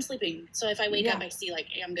even if I'm sleeping. So if I wake up, I see like,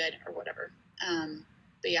 hey, I'm good or whatever.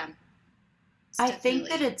 But yeah. I think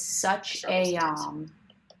that it's such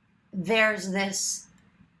there's this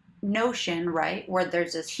notion, right, where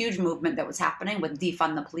there's this huge movement that was happening with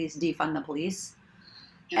defund the police.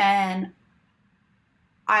 Yeah. And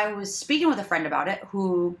I was speaking with a friend about it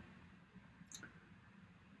who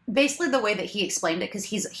basically the way that he explained it, because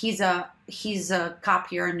he's a cop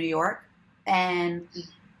here in New York, and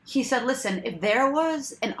he said, listen, if there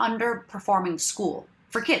was an underperforming school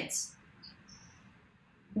for kids,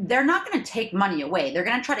 they're not going to take money away. They're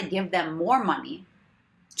going to try to give them more money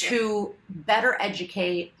to better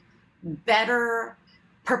educate, better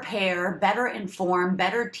prepare, better inform,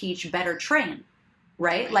 better teach, better train,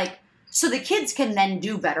 right? Like, so the kids can then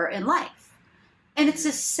do better in life. And it's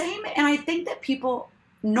the same, and I think that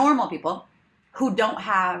normal people who don't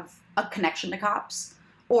have a connection to cops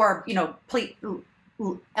or,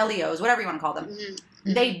 LEOs, whatever you want to call them,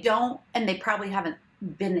 they don't, and they probably haven't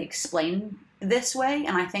been explained this way,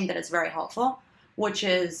 and I think that it's very helpful, which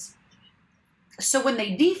is, so when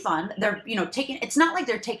they defund, they're, taking, it's not like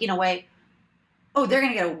they're taking away, they're going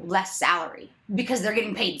to get a less salary because they're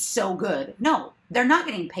getting paid so good. No, they're not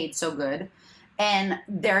getting paid so good, and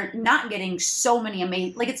they're not getting so many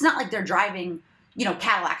amazing, like, it's not like they're driving,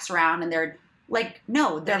 Cadillacs around and they're, Like,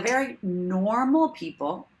 no, they're Right. very normal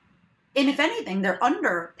people. And if anything, they're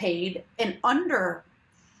underpaid and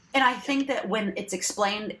and I think that when it's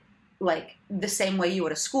explained like the same way you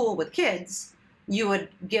would a school with kids, you would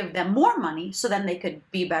give them more money so then they could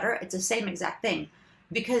be better. It's the same exact thing.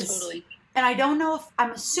 Because, Totally. and I don't know if,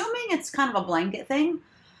 I'm assuming it's kind of a blanket thing,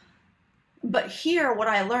 but here, what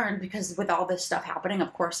I learned, because with all this stuff happening,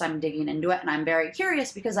 of course, I'm digging into it and I'm very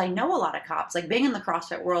curious because I know a lot of cops, like being in the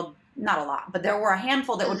CrossFit world, not a lot, but there were a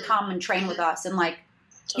handful that would come and train with us and like,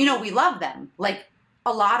 you know, we love them. Like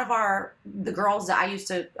a lot of the girls that I used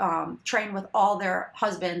to train with, all their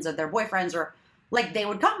husbands or their boyfriends, or like they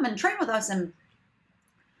would come and train with us. And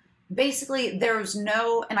basically there's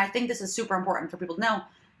no, and I think this is super important for people to know,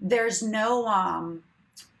 there's no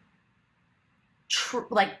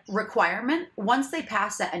like requirement. Once they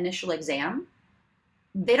pass that initial exam,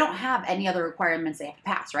 they don't have any other requirements they have to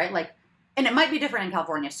pass, right? Like, and it might be different in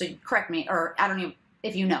California, so correct me, or I don't know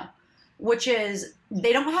if you know, which is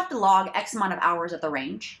they don't have to log X amount of hours at the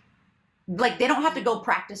range. Like, they don't have to go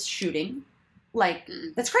practice shooting. Like,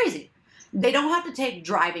 that's crazy. They don't have to take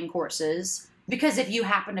driving courses, because if you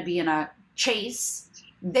happen to be in a chase,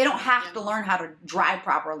 they don't have to learn how to drive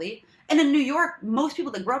properly. And in New York, most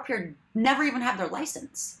people that grow up here never even have their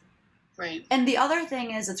license. Right. And the other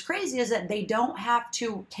thing is, it's crazy, is that they don't have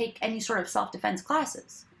to take any sort of self-defense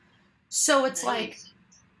classes. So it's like,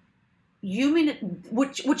 you mean it,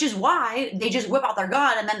 which is why they just whip out their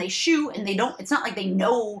gun and then they shoot, and they don't, it's not like they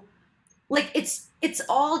know, like it's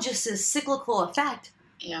all just a cyclical effect.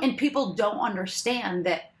 Yeah. And people don't understand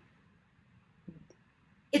that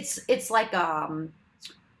it's like,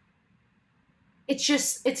 it's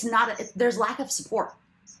just, it's not, there's lack of support.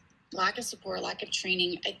 Lack of support, lack of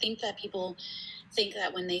training. I think that people think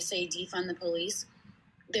that when they say defund the police,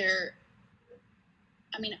 I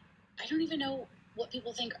don't even know what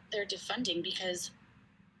people think they're defunding, because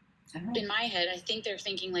in my head, I think they're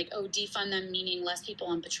thinking like, oh, defund them meaning less people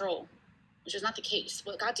on patrol, which is not the case.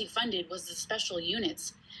 What got defunded was the special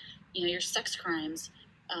units, you know, your sex crimes,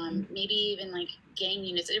 maybe even like gang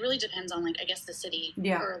units. It really depends on, like, I guess the city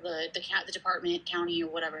or the department, county, or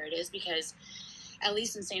whatever it is, because at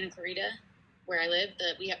least in Santa Clarita, where I live,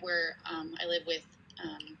 I live with,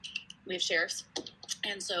 we have sheriffs,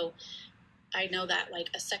 and so I know that like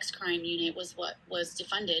a sex crime unit was what was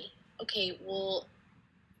defunded. Okay, well,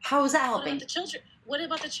 how is that helping? What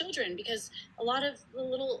about the children? Because a lot of the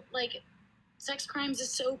little, like, sex crimes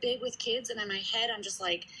is so big with kids, and in my head, I'm just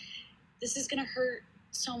like, this is gonna hurt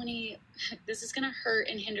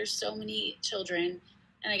and hinder so many children.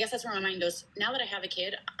 And I guess that's where my mind goes. Now that I have a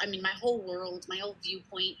kid, I mean, my whole world, my whole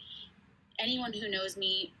viewpoint, anyone who knows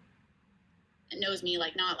me,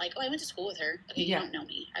 like, not like, oh, I went to school with her. Okay, you don't know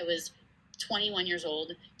me. I was 21 years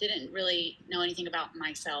old, didn't really know anything about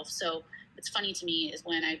myself. So it's funny to me is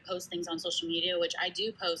when I post things on social media, which I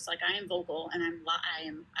do post, like, I am vocal, and I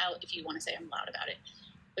am out, if you want to say I'm loud about it,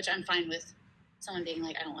 which I'm fine with someone being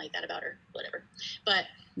like, I don't like that about her, whatever. But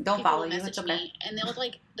don't follow you, it's okay. Me, and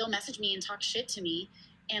they'll message me and talk shit to me.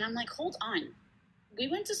 And I'm like, hold on. We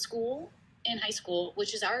went to school in high school,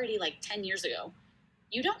 which is already like 10 years ago.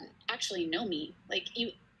 You don't actually know me. Like,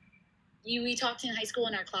 we talked in high school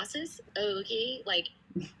in our classes. Oh, okay. Like,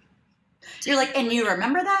 you're like, and you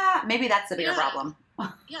remember that? Maybe that's the bigger problem.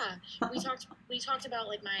 Yeah. We talked about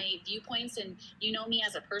like my viewpoints, and you know me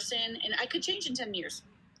as a person, and I could change in 10 years.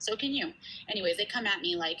 So can you. Anyways, they come at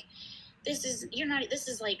me like, this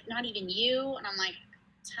is like not even you. And I'm like,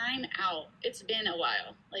 time out. It's been a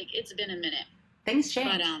while. Like, it's been a minute. Things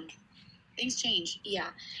change. But things change. Yeah.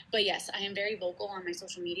 But yes, I am very vocal on my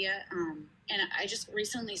social media. And I just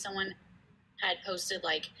recently, someone had posted,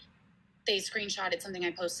 like, they screenshotted something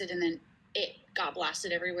I posted, and then it got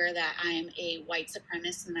blasted everywhere that I am a white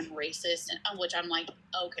supremacist and I'm racist, and which I'm like,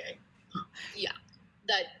 okay, yeah,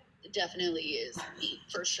 that definitely is me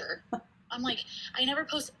for sure. I'm like, I never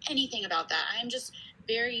post anything about that. I am just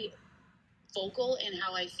very vocal in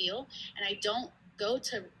how I feel, and I don't go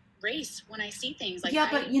to race when I see things. Like,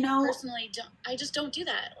 but you know, personally, I just don't do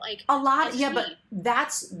that. Like, a lot, but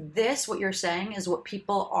that's what you're saying is what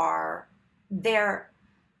people are.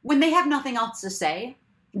 When they have nothing else to say,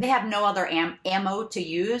 they have no other ammo to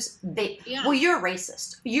use. Well, you're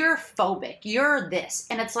racist, you're phobic, you're this,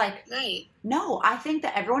 and it's like, right? No, I think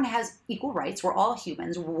that everyone has equal rights. We're all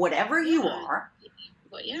humans, whatever you are.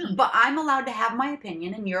 Well, yeah. But I'm allowed to have my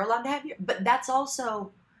opinion, and you're allowed to have your. But that's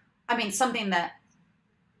also, I mean, something that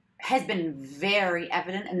has been very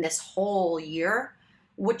evident in this whole year,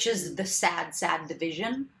 which is the sad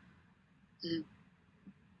division. Mm.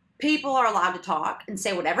 People are allowed to talk and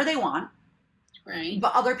say whatever they want, right?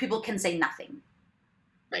 But other people can say nothing.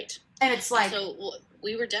 Right. And it's like, so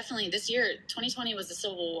we were definitely, this year, 2020 was the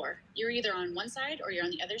Civil War. You're either on one side or you're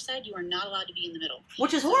on the other side. You are not allowed to be in the middle.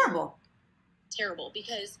 Which is horrible. Terrible,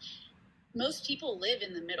 because most people live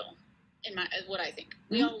in the middle. In what I think,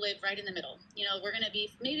 we all live right in the middle. You know, we're going to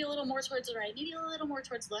be maybe a little more towards the right, maybe a little more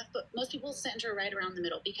towards the left, but most people center right around the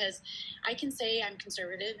middle, because I can say I'm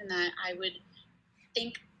conservative in that I would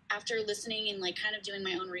think, after listening and like kind of doing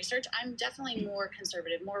my own research, I'm definitely more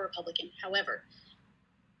conservative, more Republican. However,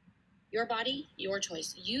 your body, your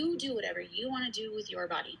choice. You do whatever you want to do with your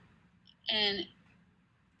body, and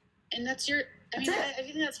that's your. I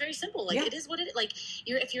think that's very simple. Like, it is what it is. Like,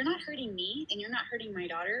 if you're not hurting me and you're not hurting my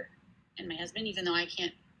daughter and my husband, even though I'm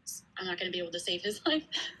not going to be able to save his life.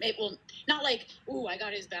 Maybe, well, not like, ooh, I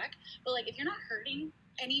got his back, but like, if you're not hurting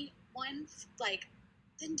anyone, like,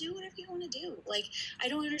 then do whatever you want to do. Like, I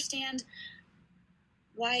don't understand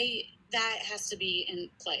why that has to be in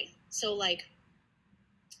play. So, like,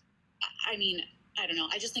 I mean, I don't know.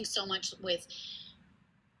 I just think so much with,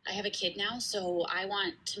 I have a kid now, so I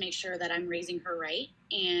want to make sure that I'm raising her right.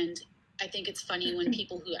 And I think it's funny when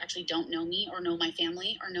people who actually don't know me or know my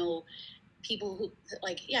family or know people who,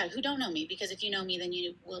 like, who don't know me, because if you know me, then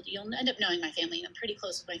you'll end up knowing my family. I'm pretty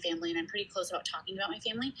close with my family, and I'm pretty close about talking about my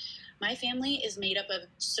family. My family is made up of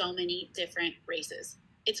so many different races.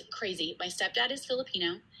 It's crazy. My stepdad is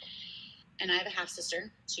Filipino, and I have a half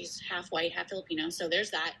sister. She's half white, half Filipino. So there's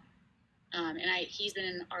that. And he's been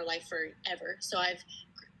in our life forever. So I've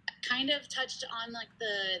kind of touched on like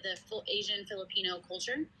the full Asian Filipino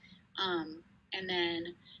culture. And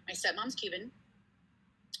then my stepmom's Cuban.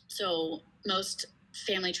 So most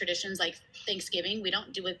family traditions, like Thanksgiving, we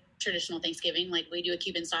don't do a traditional Thanksgiving. Like, we do a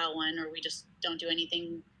Cuban style one, or we just don't do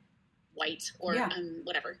anything white or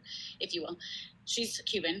whatever, if you will. She's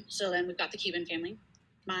Cuban. So then we've got the Cuban family.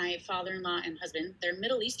 My father-in-law and husband, they're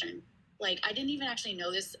Middle Eastern. Like, I didn't even actually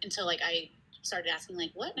know this until like I started asking,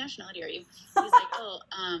 like, what nationality are you? He's like, oh,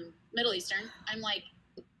 Middle Eastern. I'm like,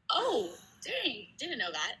 oh, dang, didn't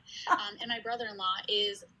know that. And my brother-in-law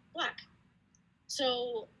is Black.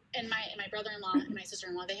 So, and my brother-in-law and my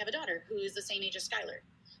sister-in-law, they have a daughter who is the same age as Skylar.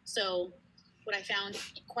 So what I found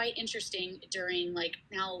quite interesting during, like,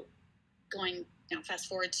 now fast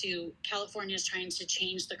forward to California is trying to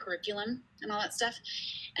change the curriculum and all that stuff.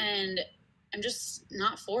 And I'm just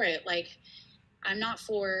not for it. Like, I'm not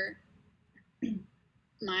for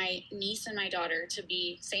my niece and my daughter to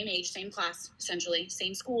be same age, same class, essentially,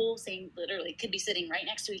 same school, literally could be sitting right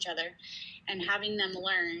next to each other, and having them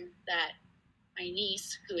learn that my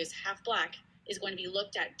niece, who is half Black, is going to be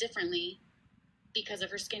looked at differently because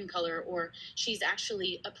of her skin color, or she's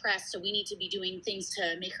actually oppressed, so we need to be doing things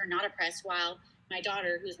to make her not oppressed, while my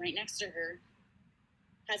daughter, who's right next to her,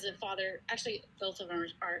 has a father, actually both of them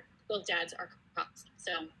both dads are cops,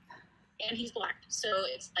 so, and he's Black. So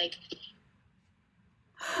it's like,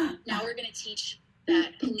 now we're going to teach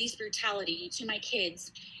that police brutality to my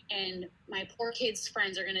kids, and my poor kids'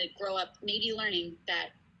 friends are going to grow up maybe learning that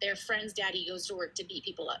their friend's daddy goes to work to beat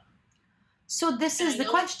people up. So this is the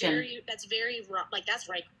question. That's very, like, that's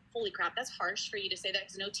right. Holy crap. That's harsh for you to say that,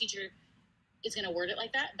 because no teacher is going to word it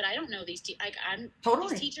like that. But I don't know these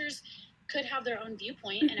these teachers could have their own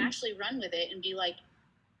viewpoint and actually run with it and be like,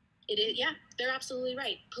 it is, yeah, they're absolutely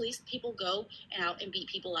right. Police people go out and beat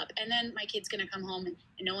people up. And then my kid's going to come home and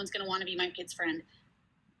no one's going to want to be my kid's friend,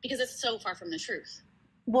 because it's so far from the truth.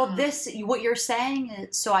 Well, what you're saying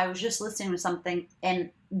is, so I was just listening to something,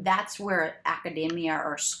 and that's where academia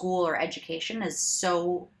or school or education is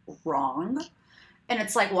so wrong. And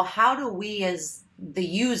it's like, well, how do we as the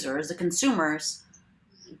users, the consumers,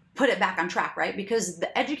 put it back on track, right? Because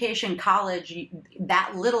the education, college,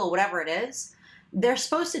 that little, whatever it is, they're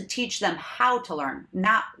supposed to teach them how to learn,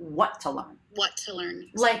 not what to learn. What to learn,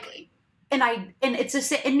 Like, exactly. and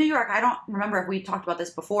it's in New York, I don't remember if we talked about this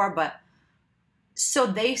before, but so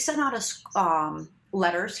they sent out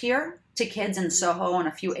letters here to kids in Soho and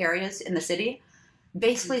a few areas in the city,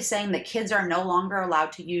 basically saying that kids are no longer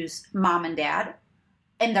allowed to use mom and dad,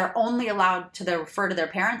 and they're only allowed to refer to their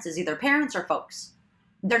parents as either parents or folks.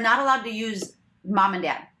 They're not allowed to use mom and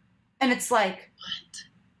dad. And it's like,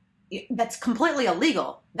 what? That's completely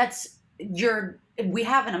illegal. We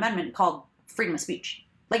have an amendment called freedom of speech.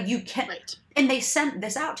 Like, you can't, right. And they sent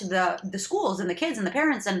this out to the schools and the kids and the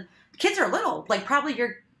parents, and kids are little, like probably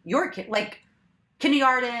your kid, like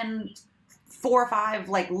kindergarten, 4 or 5,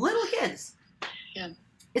 like little kids. Yeah.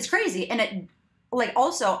 It's crazy. And it, like,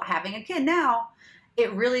 also having a kid now,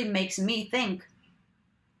 it really makes me think,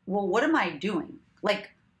 well, what am I doing?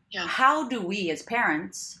 Like, how do we as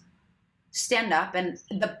parents stand up? And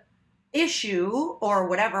the issue or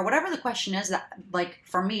whatever the question is, that, like,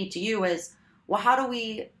 for me to you is, well, how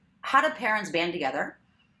do parents band together?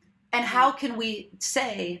 And how can we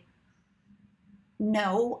say,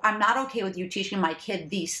 no, I'm not okay with you teaching my kid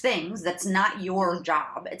these things. That's not your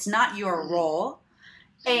job. It's not your role.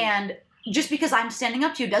 And just because I'm standing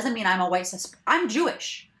up to you doesn't mean I'm a white I'm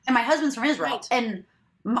Jewish. And my husband's from Israel. Right. And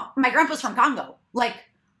my grandpa's from Congo. Like,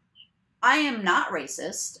 I am not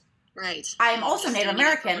racist. Right. I am also Native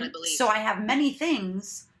American. So I have many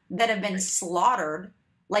things that have been slaughtered.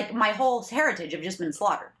 Like, my whole heritage have just been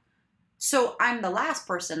slaughtered. So I'm the last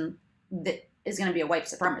person that is going to be a white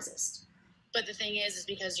supremacist. But the thing is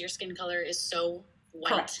because your skin color is so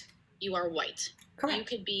white. Correct. You are white. Correct.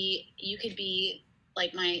 You could be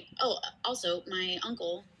like also my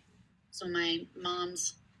uncle, so my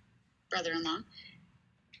mom's brother-in-law,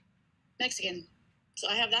 Mexican. So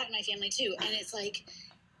I have that in my family too. And it's like,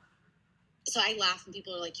 so I laugh when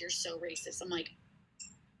people are like, you're so racist. I'm like,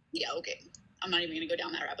 yeah, okay. I'm not even going to go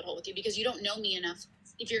down that rabbit hole with you because you don't know me enough.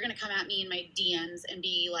 If you're going to come at me in my DMs and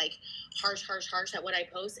be like harsh at what I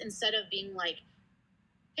post, instead of being like,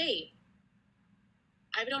 hey,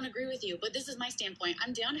 I don't agree with you, but this is my standpoint.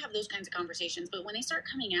 I'm down to have those kinds of conversations. But when they start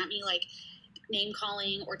coming at me like name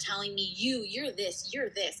calling or telling me you're this,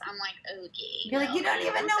 I'm like, okay. You're like, you don't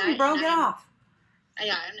even know me, bro. Get off.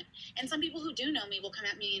 Yeah. And some people who do know me will come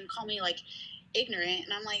at me and call me like ignorant.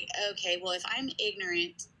 And I'm like, okay, well, if I'm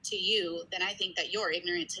ignorant to you, then I think that you're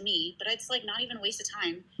ignorant to me. But it's like not even a waste of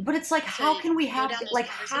time. But it's like, how can we have, like,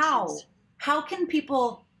 how can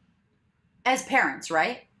people, as parents,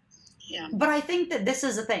 right? Yeah. But I think that this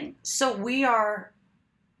is a thing. So we are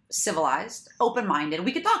civilized, open-minded.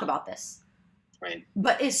 We could talk about this. Right.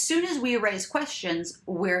 But as soon as we raise questions,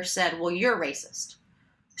 we're said, well, you're racist.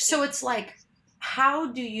 So it's like,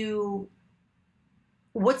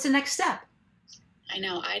 what's the next step? I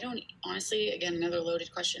know. I don't, honestly, again, another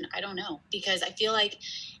loaded question. I don't know. Because I feel like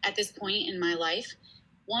at this point in my life,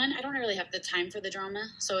 one, I don't really have the time for the drama.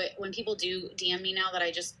 So when people do DM me now that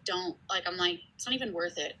I just don't, like, I'm like, it's not even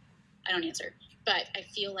worth it. I don't answer. But I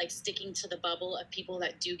feel like sticking to the bubble of people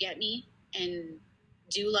that do get me and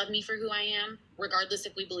do love me for who I am, regardless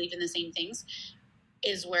if we believe in the same things,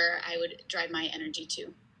 is where I would drive my energy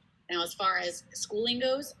to. Now, as far as schooling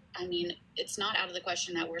goes, I mean, it's not out of the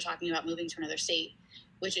question that we're talking about moving to another state,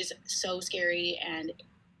 which is so scary. And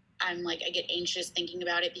I'm like, I get anxious thinking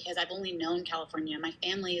about it because I've only known California. My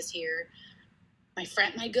family is here. I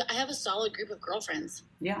have a solid group of girlfriends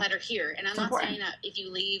that are here. And I'm not saying that if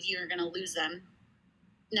you leave, you're going to lose them.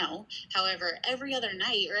 No. However, every other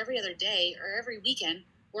night or every other day or every weekend,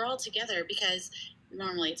 we're all together because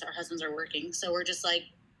normally it's our husbands are working. So we're just like,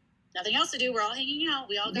 nothing else to do. We're all hanging out.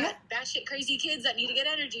 We all got batshit crazy kids that need to get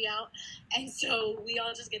energy out. And so we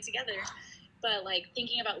all just get together. But like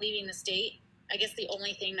thinking about leaving the state, I guess the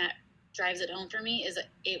only thing that drives it home for me is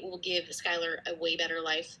it will give Skylar a way better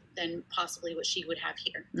life than possibly what she would have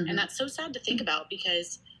here. Mm-hmm. And that's so sad to think about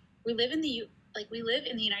because we live in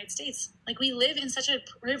the United States. Like we live in such a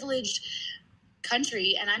privileged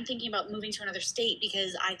country, and I'm thinking about moving to another state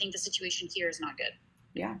because I think the situation here is not good.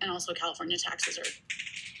 Yeah. And also California taxes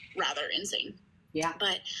are rather insane. Yeah.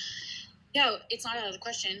 But yeah, it's not out of the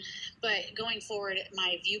question. But going forward,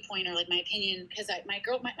 my viewpoint or like my opinion, because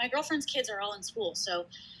my girlfriend's kids are all in school, so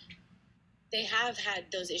they have had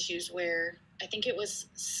those issues where I think it was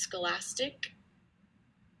Scholastic.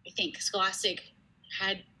 Scholastic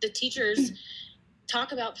had the teachers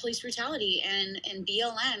talk about police brutality and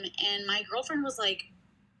BLM, and my girlfriend was like,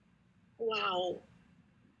 "Wow,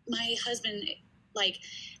 my husband, like,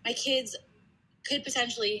 my kids could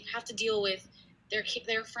potentially have to deal with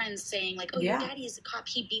their friends saying like, oh, your daddy's a cop,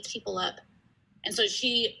 he beats people up," and so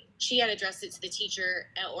she had addressed it to the teacher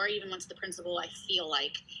or even went to the principal, I feel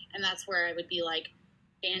like, and that's where I would be like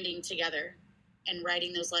banding together and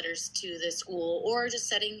writing those letters to the school or just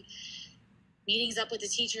setting meetings up with the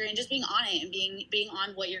teacher and just being on it and being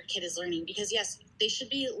on what your kid is learning. Because yes, they should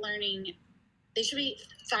be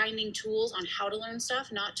finding tools on how to learn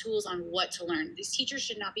stuff, not tools on what to learn. These teachers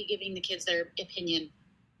should not be giving the kids their opinion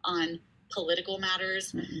on political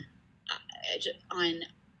matters, on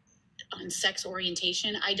sex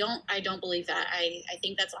orientation. I don't believe that. I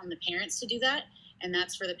think that's on the parents to do that, and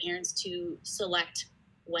that's for the parents to select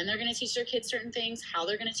when they're going to teach their kids certain things, how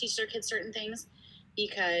they're going to teach their kids certain things,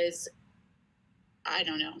 because I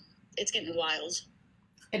don't know. It's getting wild.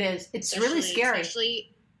 It is. It's really scary.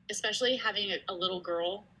 Especially having a little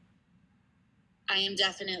girl. I am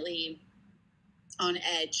definitely on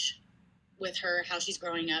edge with her, how she's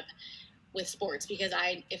growing up with sports, because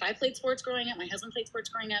if I played sports growing up, my husband played sports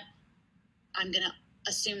growing up, I'm going to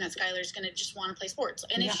assume that Skylar's going to just want to play sports.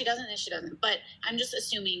 And if she doesn't, then she doesn't. But I'm just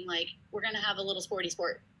assuming, like, we're going to have a little sporty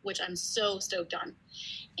sport, which I'm so stoked on.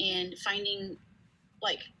 And finding,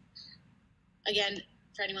 like, again,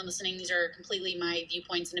 for anyone listening, these are completely my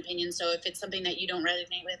viewpoints and opinions. So if it's something that you don't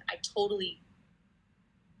resonate with, I totally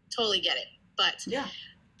get it. But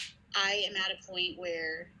I am at a point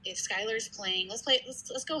where if Skylar's playing,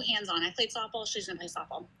 let's go hands-on. I played softball. She's going to play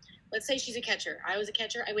softball. Let's say she's a catcher. I was a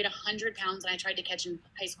catcher. I weighed 100 pounds, and I tried to catch in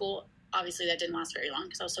high school. Obviously, that didn't last very long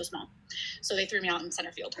because I was so small. So they threw me out in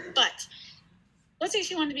center field. But let's say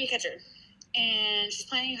she wanted to be a catcher, and she's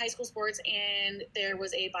playing high school sports, and there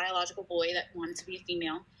was a biological boy that wanted to be a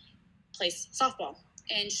female, plays softball.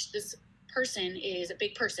 And this person is a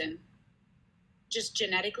big person. Just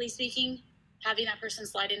genetically speaking, having that person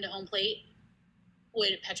slide into home plate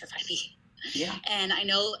would petrify me. Yeah. And I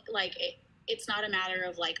know, like, it's not a matter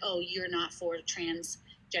of like, oh, you're not for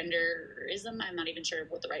transgenderism. I'm not even sure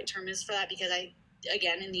what the right term is for that, because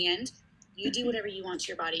again, in the end, you do whatever you want to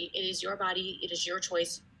your body. It is your body. It is your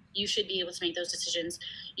choice. You should be able to make those decisions.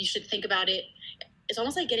 You should think about it. It's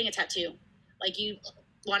almost like getting a tattoo. Like, you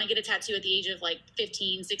want to get a tattoo at the age of like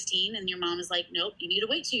 15, 16, and your mom is like, nope, you need to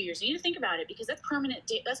wait 2 years. You need to think about it because that's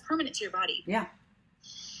permanent. That's permanent to your body. Yeah.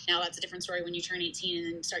 Now that's a different story when you turn 18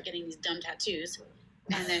 and then start getting these dumb tattoos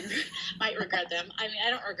and then might regret them. I mean, I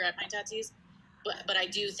don't regret my tattoos, but I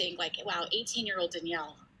do think like, wow, 18-year-old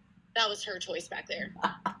Danielle, that was her choice back there.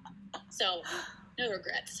 So no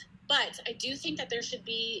regrets. But I do think that there should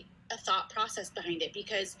be a thought process behind it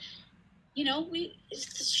because, you know,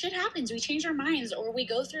 shit happens. We change our minds, or we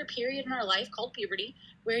go through a period in our life called puberty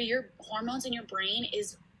where your hormones in your brain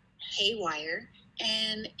is haywire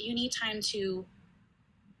and you need time to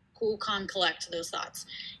cool, calm, collect those thoughts.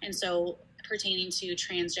 And so pertaining to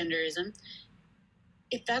transgenderism,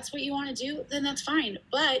 if that's what you want to do, then that's fine.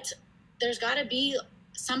 But there's got to be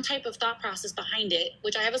some type of thought process behind it,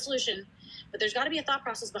 which I have a solution, but there's got to be a thought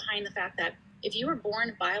process behind the fact that if you were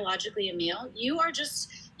born biologically a male, you are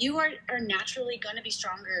naturally going to be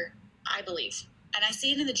stronger, I believe. And I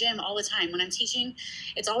see it in the gym all the time. When I'm teaching,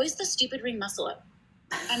 it's always the stupid ring muscle up.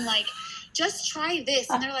 I'm like, just try this.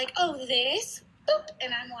 And they're like, oh, this? Boop.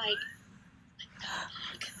 And I'm like,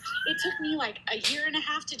 it took me like a year and a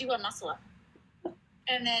half to do a muscle up.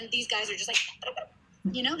 And then these guys are just like,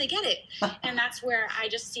 you know, they get it. And that's where I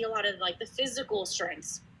just see a lot of like the physical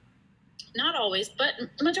strengths. Not always, but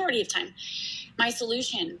majority of time. My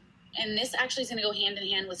solution, and this actually is going to go hand in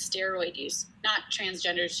hand with steroid use. Not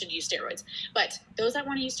transgenders should use steroids, but those that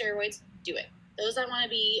want to use steroids, do it. Those that want to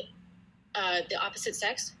be the opposite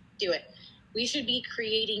sex, do it. We should be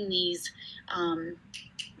creating these,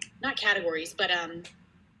 not categories, but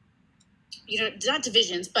you know, not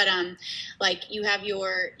divisions, but like you have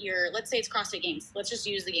your let's say it's CrossFit Games. Let's just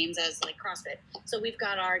use the games as like CrossFit. So we've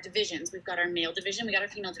got our divisions. We've got our male division. We got our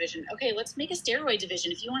female division. Okay, let's make a steroid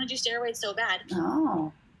division. If you want to do steroids so bad,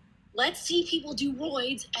 let's see people do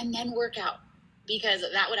roids and then work out, because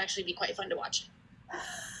that would actually be quite fun to watch.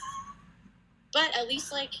 But at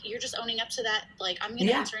least like you're just owning up to that. Like, I'm going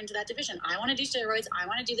to enter into that division. I want to do steroids. I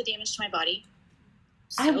want to do the damage to my body.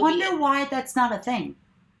 So I wonder why that's not a thing.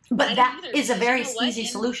 But that is a very easy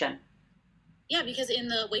solution. Yeah, because in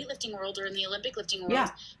the weightlifting world or in the Olympic lifting world,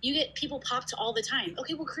 you get people popped all the time.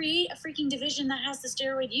 Okay, well, create a freaking division that has the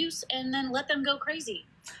steroid use and then let them go crazy.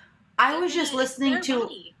 I was just listening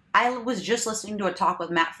to a talk with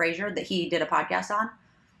Matt Frazier that he did a podcast on.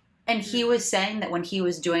 And he was saying that when he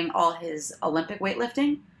was doing all his Olympic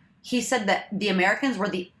weightlifting, he said that the Americans were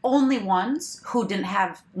the only ones who didn't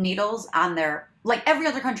have needles on their, like every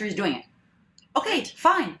other country is doing it. Okay,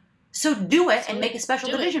 fine. So do it and make a special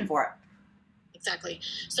division for it. Exactly.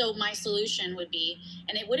 So my solution would be,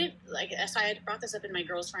 and it wouldn't, like, as I had brought this up in my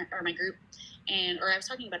girlfriend or my group, or I was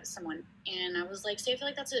talking about it to someone, and I was like, see, I feel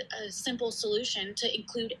like that's a simple solution to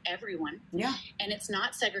include everyone. Yeah. And it's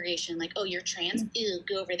not segregation, like, oh, you're trans, ew,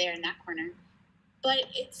 go over there in that corner. But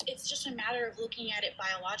it's just a matter of looking at it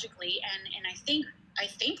biologically, and I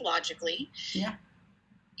think logically. Yeah.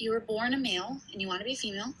 You were born a male and you want to be a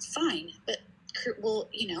female, fine. But, well,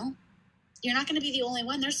 you know, you're not going to be the only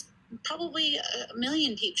one. There's probably a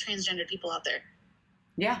million transgender people out there.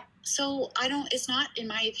 Yeah. So it's not, in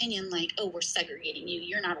my opinion, like, oh, we're segregating you.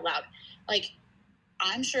 You're not allowed. Like,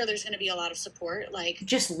 I'm sure there's going to be a lot of support. Like,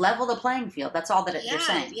 just level the playing field. That's all that they're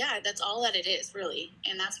saying. Yeah, that's all that it is, really.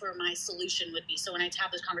 And that's where my solution would be. So when I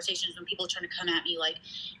have those conversations, when people are trying to come at me like,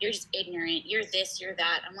 you're just ignorant, you're this, you're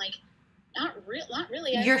that, I'm like, not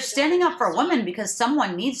really. You're standing up for women because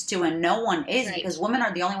someone needs to and no one is, because women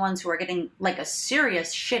are the only ones who are getting like a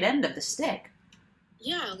serious shit end of the stick.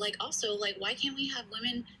 Yeah, like also, like, why can't we have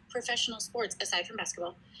women professional sports aside from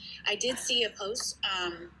basketball. I did see a post.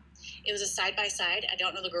 It was a side-by-side. I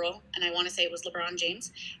don't know the girl, and I want to say it was LeBron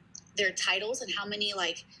James. Their titles and how many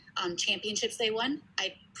championships they won.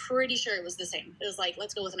 I'm pretty sure it was the same. It was like,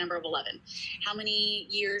 let's go with a number of 11. How many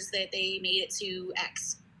years that they made it to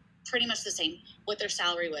X? Pretty much the same. What their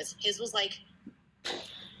salary was. His was like,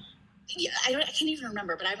 yeah, I can't even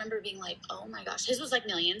remember, but I remember being like, oh my gosh, his was like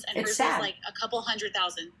millions, and hers was like a couple $100,000,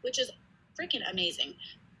 which is freaking amazing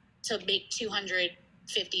to make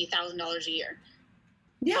 $250,000 a year.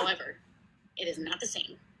 Yeah. However, it is not the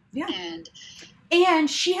same. Yeah. And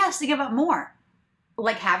she has to give up more.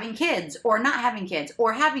 Like having kids or not having kids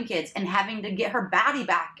or having kids and having to get her body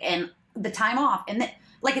back and the time off. And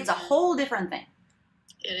it's a whole different thing.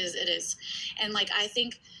 It is. And I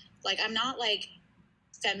think I'm not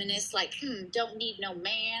feminist, don't need no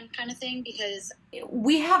man kind of thing, because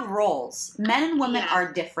we have roles. Men and women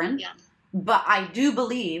are different. Yeah. But I do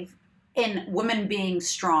believe in women being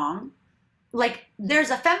strong. There's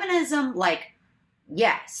a feminism,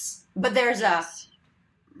 yes, but there's a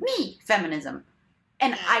me feminism.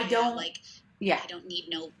 And I don't I don't need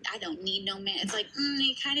no man. It's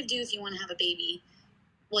you kind of do if you want to have a baby.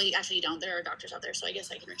 Well, actually you don't. There are doctors out there, so I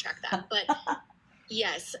guess I can retract that. But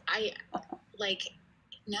yes,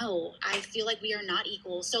 no, I feel like we are not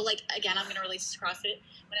equal. So again, I'm going to release CrossFit.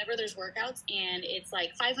 Whenever there's workouts and it's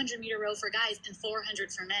 500-meter row for guys and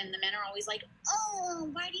 400 for men, the men are always like, oh,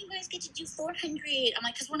 why do you guys get to do 400? I'm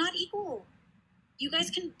like, because we're not equal. You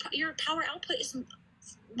guys your power output is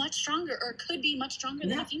much stronger, or could be much stronger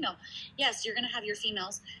than a female. Yes, you're going to have your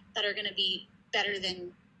females that are going to be better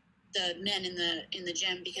than the men in the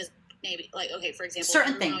gym, because maybe okay, for example,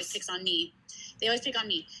 certain everyone things always picks on me. They always pick on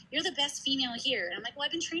me. You're the best female here. And I'm like, well,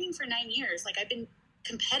 I've been training for 9 years. I've been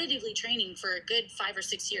competitively training for a good 5 or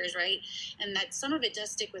 6 years, right? And that some of it does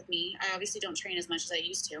stick with me. I obviously don't train as much as I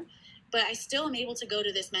used to, but I still am able to go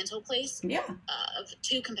to this mental place of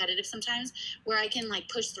too competitive sometimes, where I can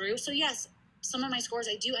push through. So yes, some of my scores,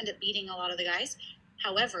 I do end up beating a lot of the guys.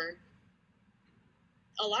 However,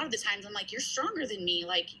 a lot of the times I'm like, you're stronger than me.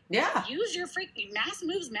 Use your freaking mass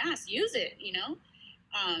moves, use it,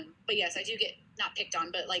 but yes, I do get not picked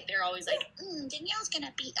on, but they're always Danielle's going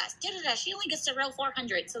to beat us. Da-da-da. She only gets to row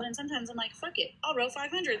 400. So then sometimes I'm like, fuck it. I'll row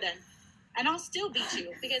 500 then. And I'll still beat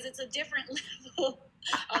you because it's a different level.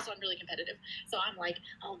 Also, I'm really competitive. So I'm like,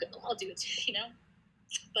 I'll do it too,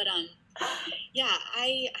 But, yeah,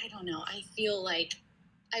 I don't know. I feel like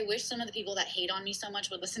I wish some of the people that hate on me so much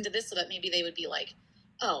would listen to this so that maybe they would be like,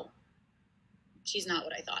 oh, she's not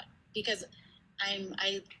what I thought. Because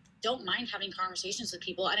I don't mind having conversations with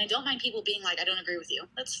people, and I don't mind people being like, I don't agree with you.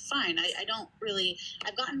 That's fine. I don't really,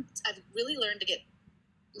 I've really learned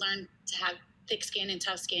to have thick skin and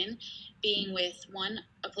tough skin, being with, one,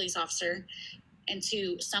 a police officer, and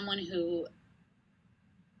two, someone who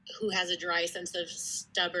has a dry sense of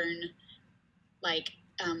stubborn,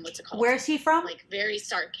 what's it called? Where's he from? Very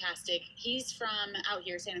sarcastic. He's from out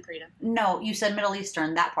here, Santa Clarita. No, you said Middle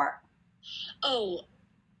Eastern, that part. Oh,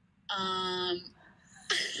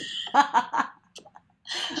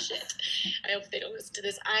 shit. I hope they don't listen to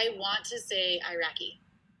this. I want to say Iraqi.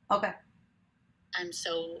 Okay.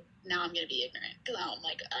 Now I'm going to be ignorant, because I'm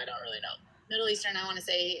like, I don't really know. Middle Eastern, I want to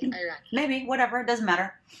say Iraqi. Maybe, whatever, it doesn't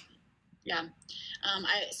matter. Yeah.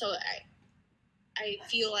 I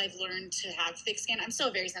feel I've learned to have thick skin. I'm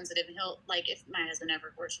still very sensitive, and he'll, if my husband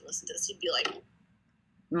ever were to listen to this, he'd be like,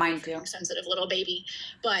 mine too. Sensitive little baby.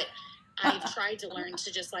 But I've tried to learn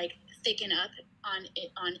to just thicken up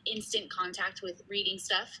on instant contact with reading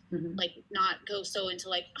stuff, not go so into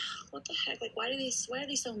oh, what the heck, why are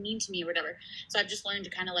they so mean to me or whatever. So I've just learned to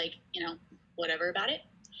kind of whatever about it.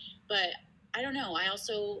 But I don't know. I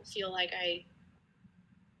also feel like I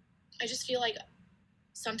just feel like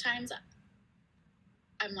sometimes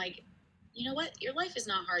I'm like, you know what, your life is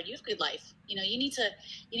not hard. You have a good life. You need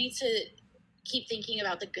to keep thinking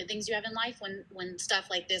about the good things you have in life when stuff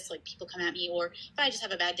like this, people come at me, or if I just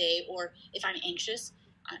have a bad day, or if I'm anxious,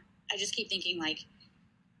 I just keep thinking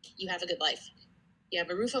you have a good life. You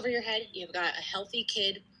have a roof over your head. You've got a healthy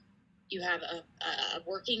kid. You have a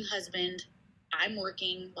working husband. I'm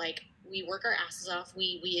working. We work our asses off.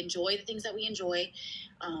 We enjoy the things that we enjoy.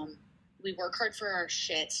 We work hard for our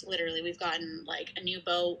shit. Literally, we've gotten a new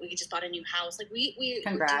boat. We just bought a new house. we're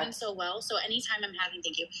doing so well. So anytime I'm having,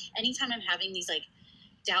 thank you. Anytime I'm having these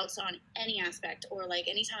doubts on any aspect, or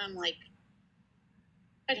anytime I'm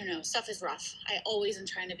I don't know, stuff is rough, I always am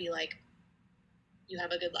trying to be you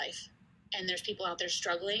have a good life, and there's people out there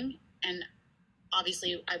struggling, and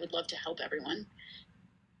obviously I would love to help everyone.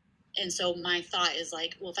 And so my thought is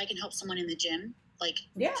well, if I can help someone in the gym,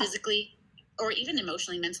 physically or even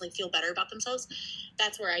emotionally, mentally feel better about themselves,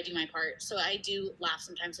 that's where I do my part. So I do laugh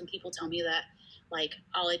sometimes when people tell me that, like,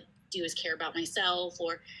 all I do is care about myself,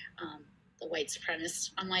 or the white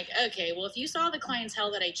supremacist. I'm like, okay, well, if you saw the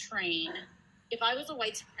clientele that I train, if I was a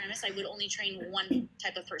white supremacist, I would only train one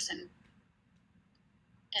type of person.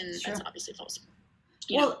 And that's obviously false.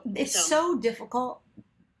 It's so difficult.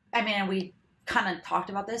 I mean, we kind of talked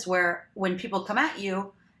about this, where when people come at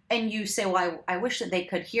you and you say, well, I wish that they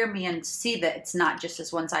could hear me and see that it's not just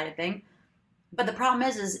this one-sided thing. But the problem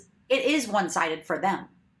is it is one-sided for them,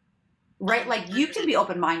 right? Like, you can be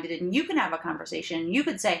open-minded and you can have a conversation. You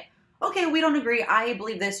could say, okay, we don't agree. I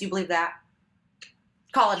believe this. You believe that.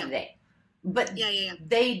 Call it a day. But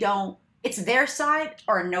they don't. It's their side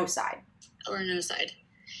or no side. Or no side.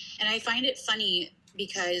 And I find it funny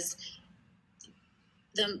because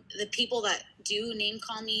the people that do name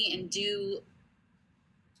call me and do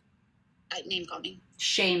name call me,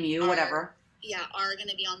 shame you, whatever. Yeah, are going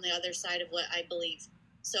to be on the other side of what I believe.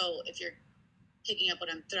 So if you're picking up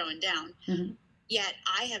what I'm throwing down, yet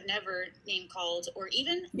I have never name called or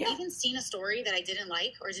even seen a story that I didn't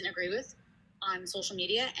like or didn't agree with on social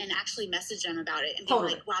media and actually message them about it and be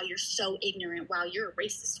like, wow, you're so ignorant. Wow, you're a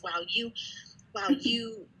racist. Wow, you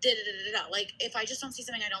did it. Like, if I just don't see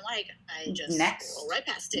something I don't like, I just roll right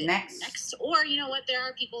past it. Next. Or, you know what, there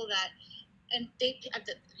are people that, and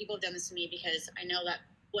people have done this to me because I know that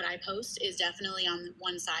what I post is definitely on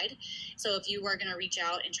one side. So if you were going to reach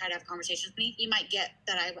out and try to have conversations with me, you might get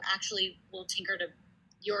that I actually will tinker to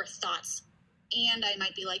your thoughts. And I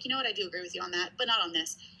might be like, you know what, I do agree with you on that, but not on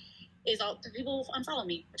this. People unfollow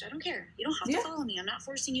me, which I don't care. You don't have to follow me. I'm not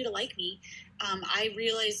forcing you to like me. I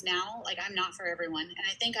realize now, like, I'm not for everyone. And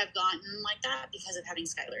I think I've gotten like that because of having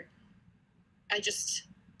Skylar.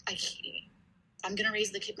 I'm going to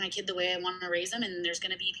raise my kid the way I want to raise him, and there's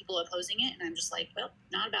going to be people opposing it, and I'm just like, well,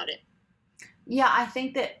 not about it. Yeah, I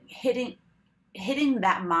think that hitting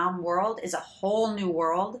that mom world is a whole new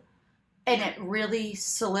world, and it really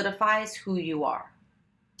solidifies who you are.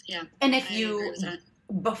 Yeah. And if you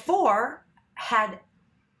before had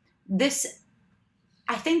this,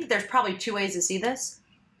 I think that there's probably two ways to see this,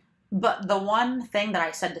 but the one thing that I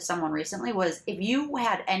said to someone recently was, if you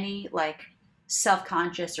had any, like,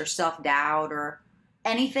 self-conscious or self-doubt or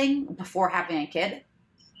anything before having a kid,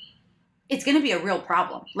 it's going to be a real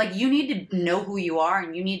problem. Like, you need to know who you are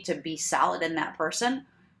and you need to be solid in that person,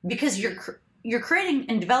 because you're creating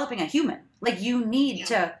and developing a human. Like, you need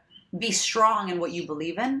to be strong in what you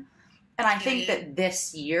believe in. And I think that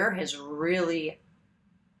this year has really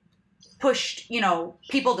pushed,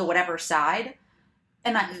 people to whatever side.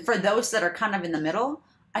 And for those that are kind of in the middle,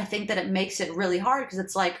 I think that it makes it really hard, because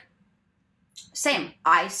it's like, same,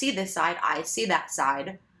 I see this side, I see that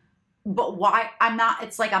side, but why I'm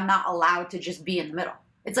not allowed to just be in the middle.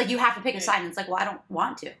 It's like, you have to pick a side, and it's like, well, I don't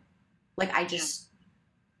want to. Like, I just...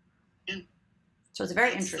 So it's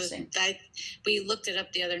very interesting. We looked it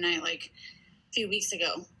up the other night, like, a few weeks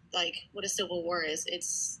ago, like, what a civil war is.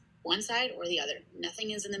 It's one side or the other.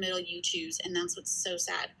 Nothing is in the middle. You choose. And that's what's so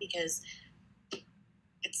sad, because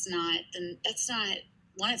it's not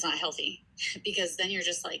healthy, because then you're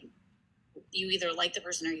just like, you either like the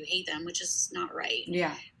person or you hate them, which is not right.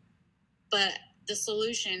 Yeah. But the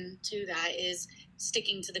solution to that is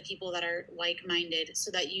sticking to the people that are like-minded,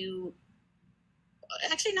 so that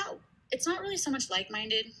it's not really so much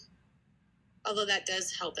like-minded, although that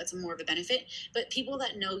does help. That's more of a benefit. But people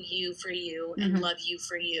that know you for you and love you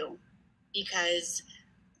for you, because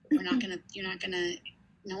you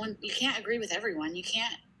can't agree with everyone. You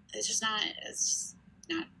can't, it's not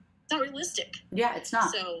realistic. Yeah, it's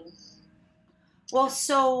not. So,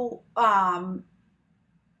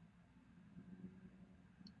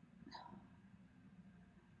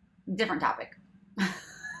 different topic.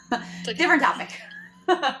 Okay. Different topic.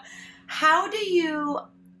 How do you,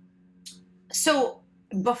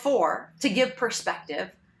 before, to give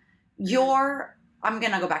perspective, I'm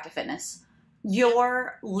going to go back to fitness,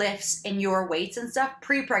 your lifts and your weights and stuff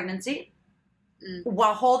pre-pregnancy,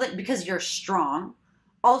 while holding, because you're strong,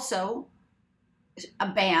 also a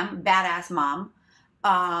badass mom,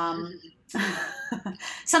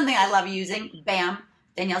 something I love using, BAM,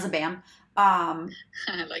 Danielle's a BAM. I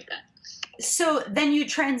like that. So then you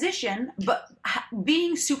transition, but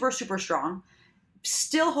being super, super strong,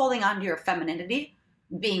 still holding on to your femininity,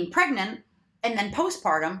 being pregnant, and then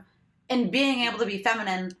postpartum, and being able to be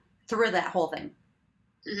feminine through that whole thing.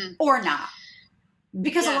 Or not.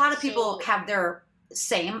 Because a lot of people have their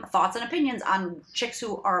same thoughts and opinions on chicks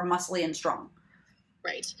who are muscly and strong.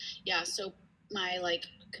 Right. Yeah. So my, like,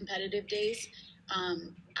 competitive days,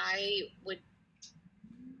 I would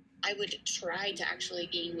I would try to actually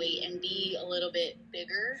gain weight and be a little bit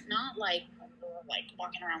bigger, not like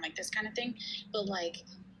walking around like this kind of thing, but like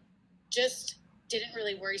just didn't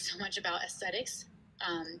really worry so much about aesthetics,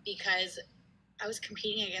 because I was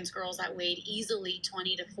competing against girls that weighed easily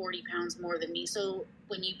 20 to 40 pounds more than me. So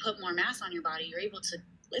when you put more mass on your body, you're able to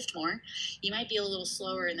lift more. You might be a little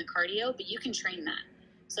slower in the cardio, but you can train that.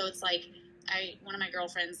 So it's like, one of my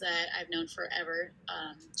girlfriends that I've known forever,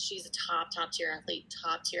 she's a top tier athlete.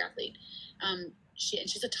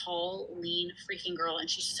 She's a tall, lean, freaking girl, and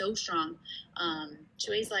she's so strong. She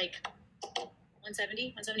weighs like 170,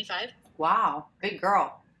 175. Wow, big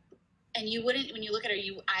girl. And you wouldn't, when you look at her,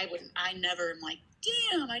 I never am like,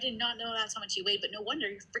 damn, I did not know that's how much you weighed, but no wonder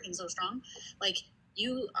you're freaking so strong. Like,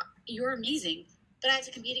 you're amazing. But I had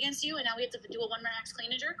to compete against you, and now we have to do a 1 rep max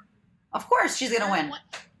clean and jerk. Of course she's going to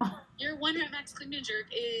win. Your 1 rep max clean and jerk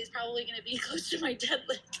is probably going to be close to my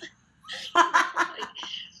deadlift. Like,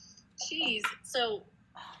 jeez. So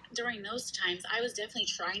during those times, I was definitely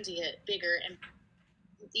trying to get bigger, and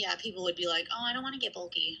yeah, people would be like, oh, I don't want to get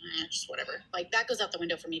bulky. Just whatever. Like, that goes out the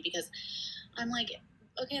window for me, because I'm like,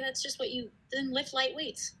 okay, that's just then lift light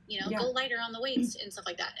weights, go lighter on the weights and stuff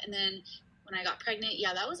like that. And then when I got pregnant,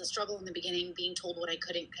 yeah, that was a struggle in the beginning, being told what I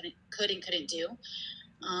could and couldn't do.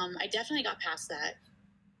 I definitely got past that.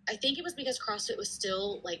 I think it was because CrossFit was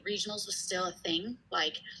still, like, regionals was still a thing.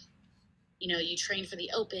 Like, you train for the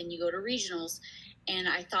open, you go to regionals. And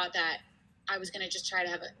I thought that I was going to just try to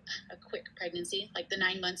have a quick pregnancy. Like, the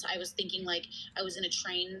 9 months, I was thinking like I was going to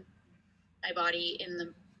train my body in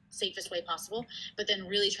the safest way possible, but then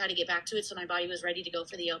really try to get back to it so my body was ready to go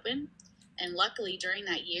for the open. And luckily during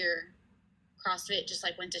that year, CrossFit just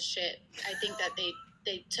like went to shit. I think that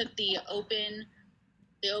they took the open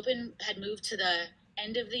had moved to the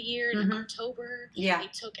end of the year in October. Yeah. They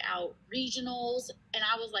took out regionals, and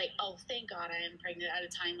I was like, oh, thank God I am pregnant at a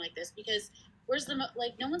time like this, because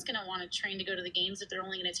no one's going to want to train to go to the games if they're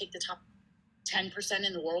only going to take the top 10%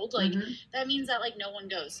 in the world. Like, that means that, like, no one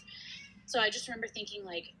goes. So I just remember thinking,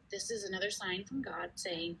 like, this is another sign from God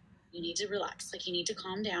saying, you need to relax. Like, you need to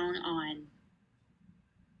calm down on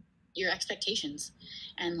your expectations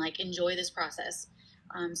and, like, enjoy this process.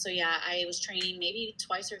 So yeah, I was training maybe 2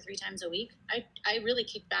 or 3 times a week. I really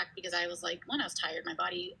kicked back because I was like, I was tired. My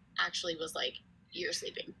body actually was like, you're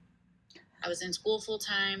sleeping. I was in school full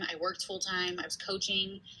time. I worked full time. I was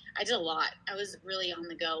coaching. I did a lot. I was really on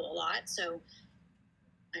the go a lot. So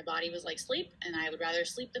my body was like, sleep, and I would rather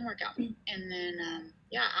sleep than work out. And then,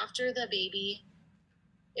 after the baby,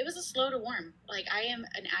 it was a slow to warm. Like, I am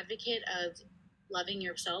an advocate of loving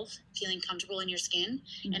yourself, feeling comfortable in your skin,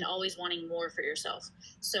 and always wanting more for yourself.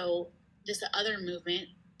 So this other movement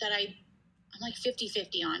that I'm like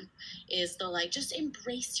 50-50 on is the, like, just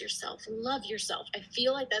embrace yourself, love yourself. I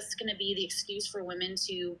feel like that's going to be the excuse for women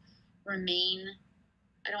to remain,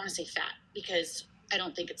 I don't want to say fat, because I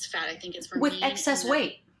don't think it's fat. I think it's with excess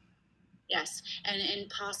weight. Yes. And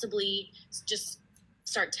possibly just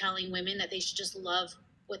start telling women that they should just love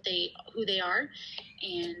who they are.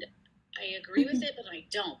 And I agree with it, but I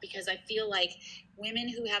don't, because I feel like women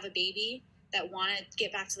who have a baby that want to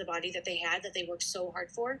get back to the body that they had, that they worked so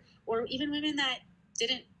hard for, or even women that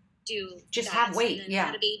didn't do just have weight, and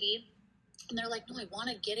had a baby, and they're like, no, I want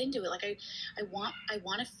to get into it. Like, I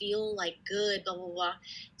want to feel like good, blah, blah, blah.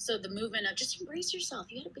 So the movement of just embrace yourself.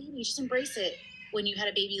 You had a baby, just embrace it. When you had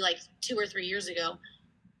a baby like 2 or 3 years ago,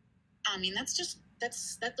 I mean,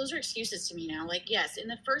 those are excuses to me now. Like, yes, in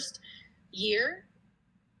the first year,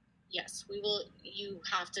 yes, you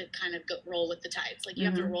have to kind of roll with the tides. Like, you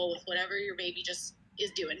have to roll with whatever your baby just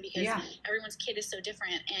is doing, because everyone's kid is so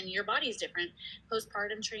different and your body is different.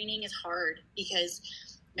 Postpartum training is hard because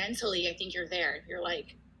mentally, I think you're there. You're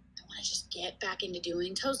like, I want to just get back into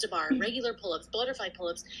doing toes to bar, regular pull-ups, butterfly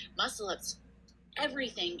pull-ups, muscle-ups,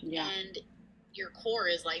 everything. Yeah. And your core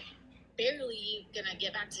is like barely going to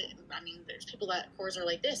get back to, I mean, there's people that cores are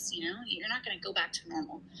like this, you're not going to go back to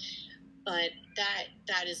normal. But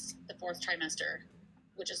that is the 4th trimester,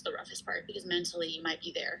 which is the roughest part, because mentally you might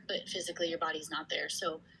be there, but physically your body's not there.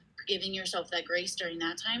 So giving yourself that grace during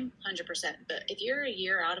that time, 100%. But if you're a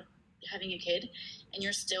year out of having a kid and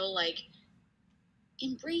you're still like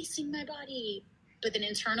embracing my body, but then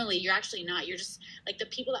internally you're actually not, you're just like the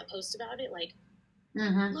people that post about it, like,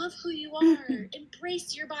 love who you are,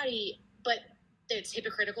 embrace your body, but it's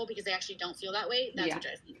hypocritical because they actually don't feel that way. That's what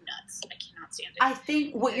drives me nuts. I cannot stand it. I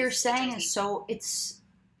think what you're saying is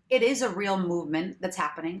it is a real movement that's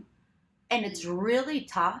happening, and it's really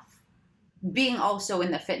tough being also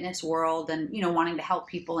in the fitness world and, wanting to help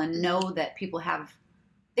people and know that people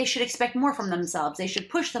they should expect more from themselves. They should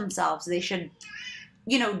push themselves. They should,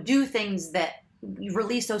 do things that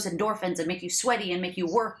release those endorphins and make you sweaty and make you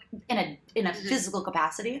work in a Mm-hmm. physical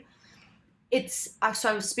capacity. So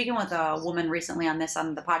I was speaking with a woman recently on the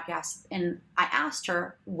podcast, and I asked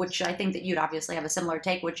her, which I think that you'd obviously have a similar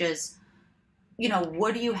take, which is,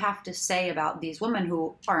 what do you have to say about these women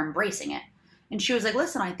who are embracing it? And she was like,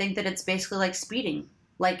 listen, I think that it's basically like speeding.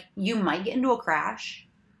 Like, you might get into a crash,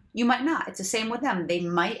 you might not. It's the same with them. They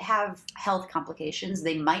might have health complications.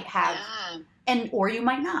 They might have, or you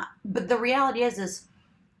might not. But the reality is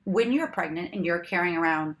when you're pregnant and you're carrying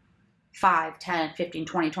around 5, 10, 15,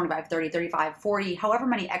 20, 25, 30, 35, 40, however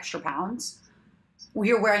many extra pounds,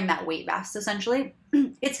 you're wearing that weight vest essentially.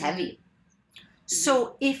 It's heavy.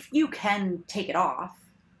 So if you can take it off,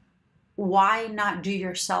 why not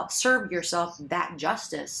serve yourself that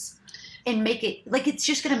justice and make it, like, it's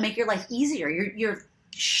just going to make your life easier. You're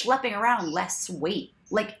schlepping around less weight.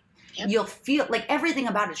 Like, you'll feel like everything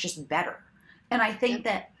about it's just better. And I think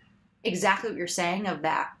that exactly what you're saying of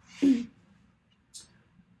that,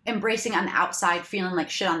 embracing on the outside, feeling like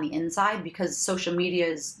shit on the inside, because social media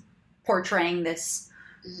is portraying this,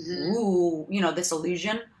 this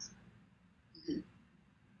illusion.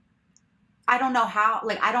 I don't know how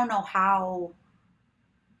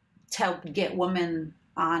to get women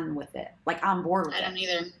on with it, like on board with it. I don't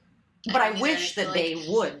either. But I wish that they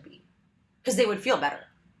would be, because they would feel better.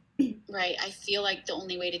 Right. I feel like the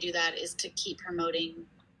only way to do that is to keep promoting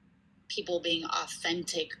people being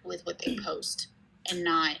authentic with what they post, and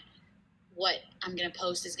not what I'm going to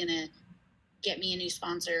post is going to get me a new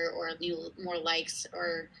sponsor or more likes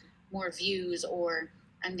or more views, or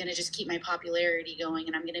I'm going to just keep my popularity going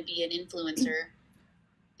and I'm going to be an influencer.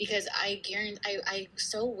 Because I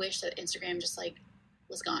so wish that Instagram just like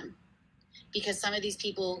was gone, because some of these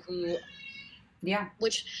people who,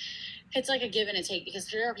 which it's like a give and a take, because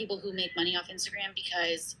there are people who make money off Instagram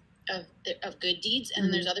because of good deeds. And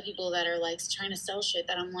then there's other people that are like trying to sell shit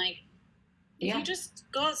that I'm like, if you just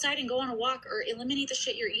go outside and go on a walk, or eliminate the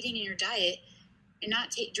shit you're eating in your diet and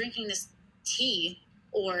not drinking this tea,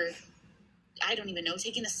 or I don't even know,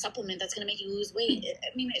 taking the supplement that's going to make you lose weight.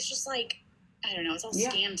 I mean, it's just like, I don't know, it's all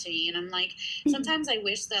scam to me. And I'm like, sometimes I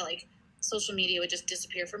wish that like social media would just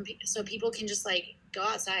disappear from so people can just like go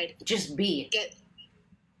outside. Just be. Get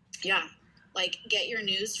your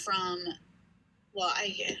news from,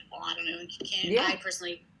 I don't know. I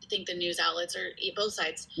personally think the news outlets are both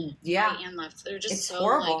sides, right and left. They're just so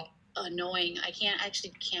horrible. Like annoying. I can't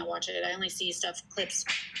watch it. I only see clips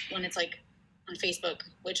when it's like on Facebook,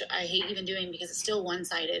 which I hate even doing because it's still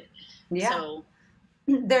one-sided. Yeah. So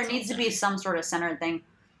there needs to be some sort of centered thing.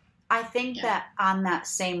 I think that on that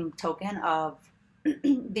same token of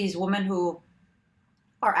these women who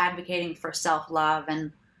are advocating for self-love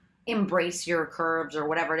and embrace your curves or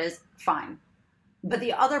whatever it is, fine. But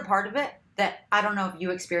the other part of it that I don't know if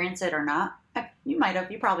you experienced it or not, you might have,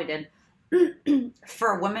 you probably did,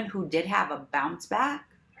 for women who did have a bounce back,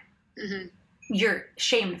 you're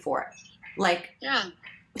shamed for it. Like,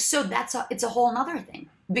 so it's a whole nother thing,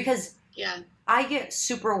 because I get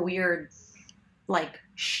super weird, like,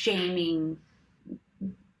 shaming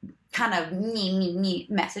kind of me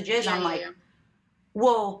messages. I'm like,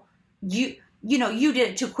 well, you did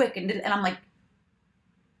it too quick, and I'm like,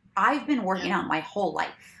 I've been working out my whole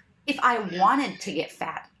life. If I wanted to get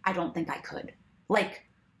fat, I don't think I could. Like,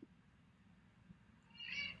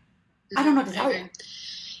 I don't know what to tell you.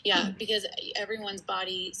 Yeah, because everyone's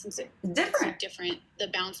body seems different.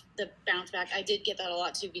 The bounce back, I did get that a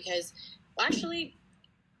lot too, because actually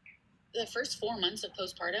the first 4 months of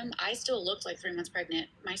postpartum, I still looked like 3 months pregnant.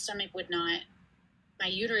 My stomach would not, my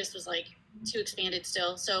uterus was like too expanded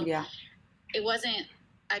still. So it wasn't,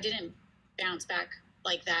 I didn't bounce back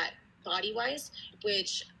like that body wise,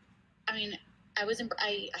 which, I mean,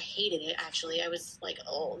 I hated it actually. I was like,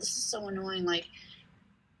 oh, this is so annoying. Like,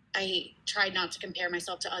 I tried not to compare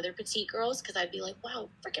myself to other petite girls, because I'd be like, wow,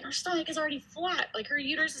 freaking her stomach is already flat. Like, her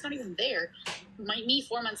uterus is not even there. Me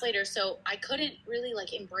 4 months later. So I couldn't really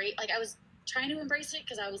like embrace, like I was trying to embrace it,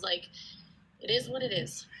 because I was like, it is what it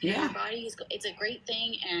is. Yeah. Your body it's a great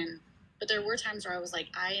thing. But there were times where I was like,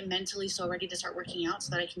 I am mentally so ready to start working out so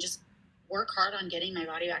that I can just work hard on getting my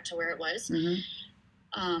body back to where it was.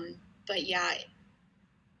 But yeah,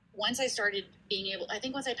 once I started being able, I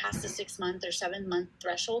think once I passed the 6 month or 7 month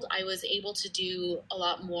threshold, I was able to do a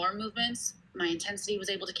lot more movements. My intensity was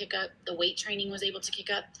able to kick up. The weight training was able to kick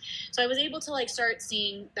up. So I was able to like start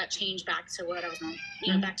seeing that change back to what I was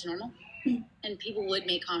normal, back to normal. And people would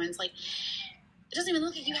make comments like, it doesn't even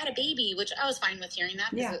look like you had a baby, which I was fine with hearing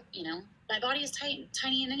that. Because, my body is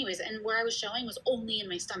tiny in anyways. And where I was showing was only in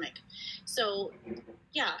my stomach. So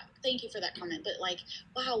yeah, thank you for that comment. But like,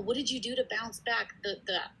 wow, what did you do to bounce back? The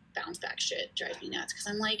bounce back shit drives me nuts because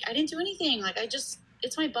I'm like, I didn't do anything. Like,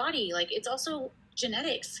 it's my body. Like, it's also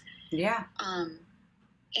genetics. Yeah.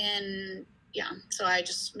 And yeah, so I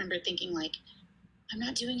just remember thinking like, I'm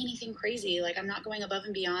not doing anything crazy. Like, I'm not going above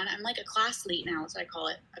and beyond. I'm like a class lead now, as I call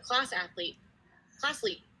it, a class athlete, class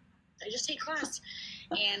lead. I just take class,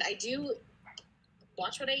 and I do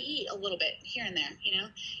watch what I eat a little bit here and there, you know?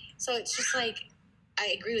 So it's just like,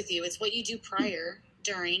 I agree with you. It's what you do prior,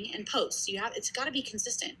 during, and post. It's got to be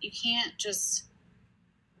consistent. You can't just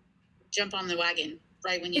jump on the wagon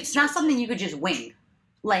right when you It's not something you could just wing.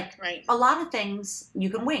 Like, right. A lot of things you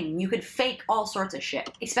can wing. You could fake all sorts of shit,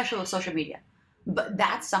 especially with social media. But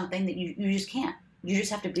that's something that you just can't. You just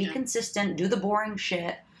have to be consistent, do the boring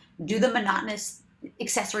shit, do the monotonous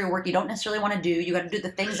accessory work you don't necessarily want to do. You got to do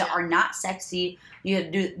the things that are not sexy. You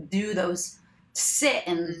got to do those, sit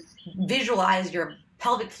and visualize your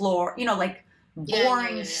pelvic floor, you know, like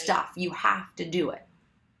boring stuff. You have to do it.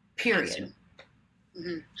 Period.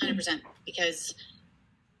 100%. Because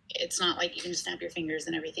it's not like you can just snap your fingers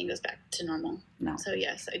and everything goes back to normal. No. So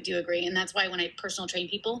yes, I do agree. And that's why when I personal train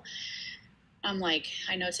people, I'm like,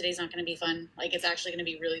 I know today's not going to be fun. Like, it's actually going to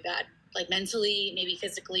be really bad. Like, mentally, maybe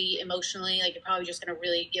physically, emotionally, like, you're probably just going to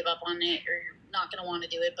really give up on it, or you're not going to want to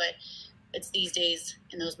do it. But it's these days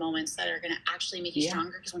and those moments that are going to actually make you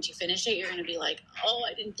stronger. Because once you finish it, you're going to be like, oh,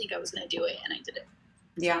 I didn't think I was going to do it, and I did it.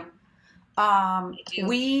 Yeah.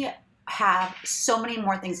 We have so many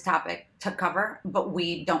more things to cover, but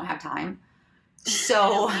we don't have time.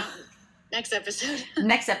 So next episode.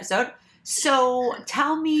 Next episode. So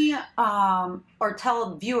tell me, or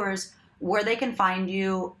tell viewers where they can find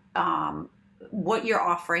you, what you're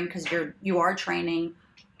offering, because you are training.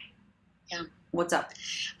 Yeah. What's up?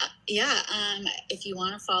 If you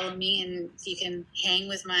want to follow me and if you can hang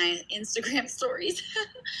with my Instagram stories,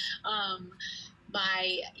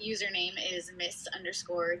 my username is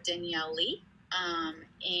Miss_Danielle Lee.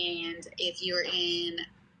 And if you're in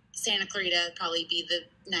Santa Clarita, it'd probably be the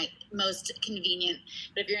most convenient.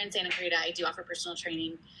 But if you're in Santa Clarita, I do offer personal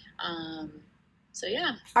training. So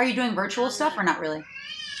yeah. Are you doing virtual stuff or not really?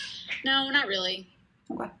 No, not really.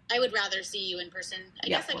 Okay. I would rather see you in person. I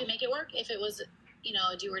guess I could make it work if it was,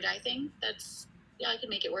 a do or die thing. I could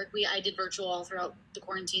make it work. I did virtual all throughout the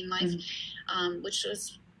quarantine life, which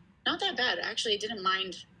was not that bad. Actually, I didn't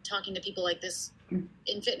mind talking to people like this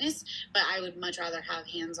in fitness, but I would much rather have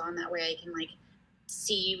hands-on. That way I can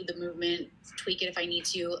see the movement, tweak it if I need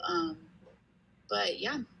to. But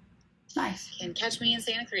yeah. Nice. You can catch me in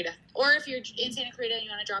Santa Clarita. Or if you're in Santa Clarita and you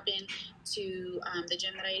want to drop in to the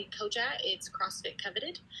gym that I coach at, it's CrossFit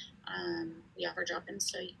Coveted. We offer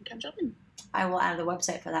drop-ins, so you can come drop in. I will add the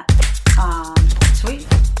website for that. Sweet.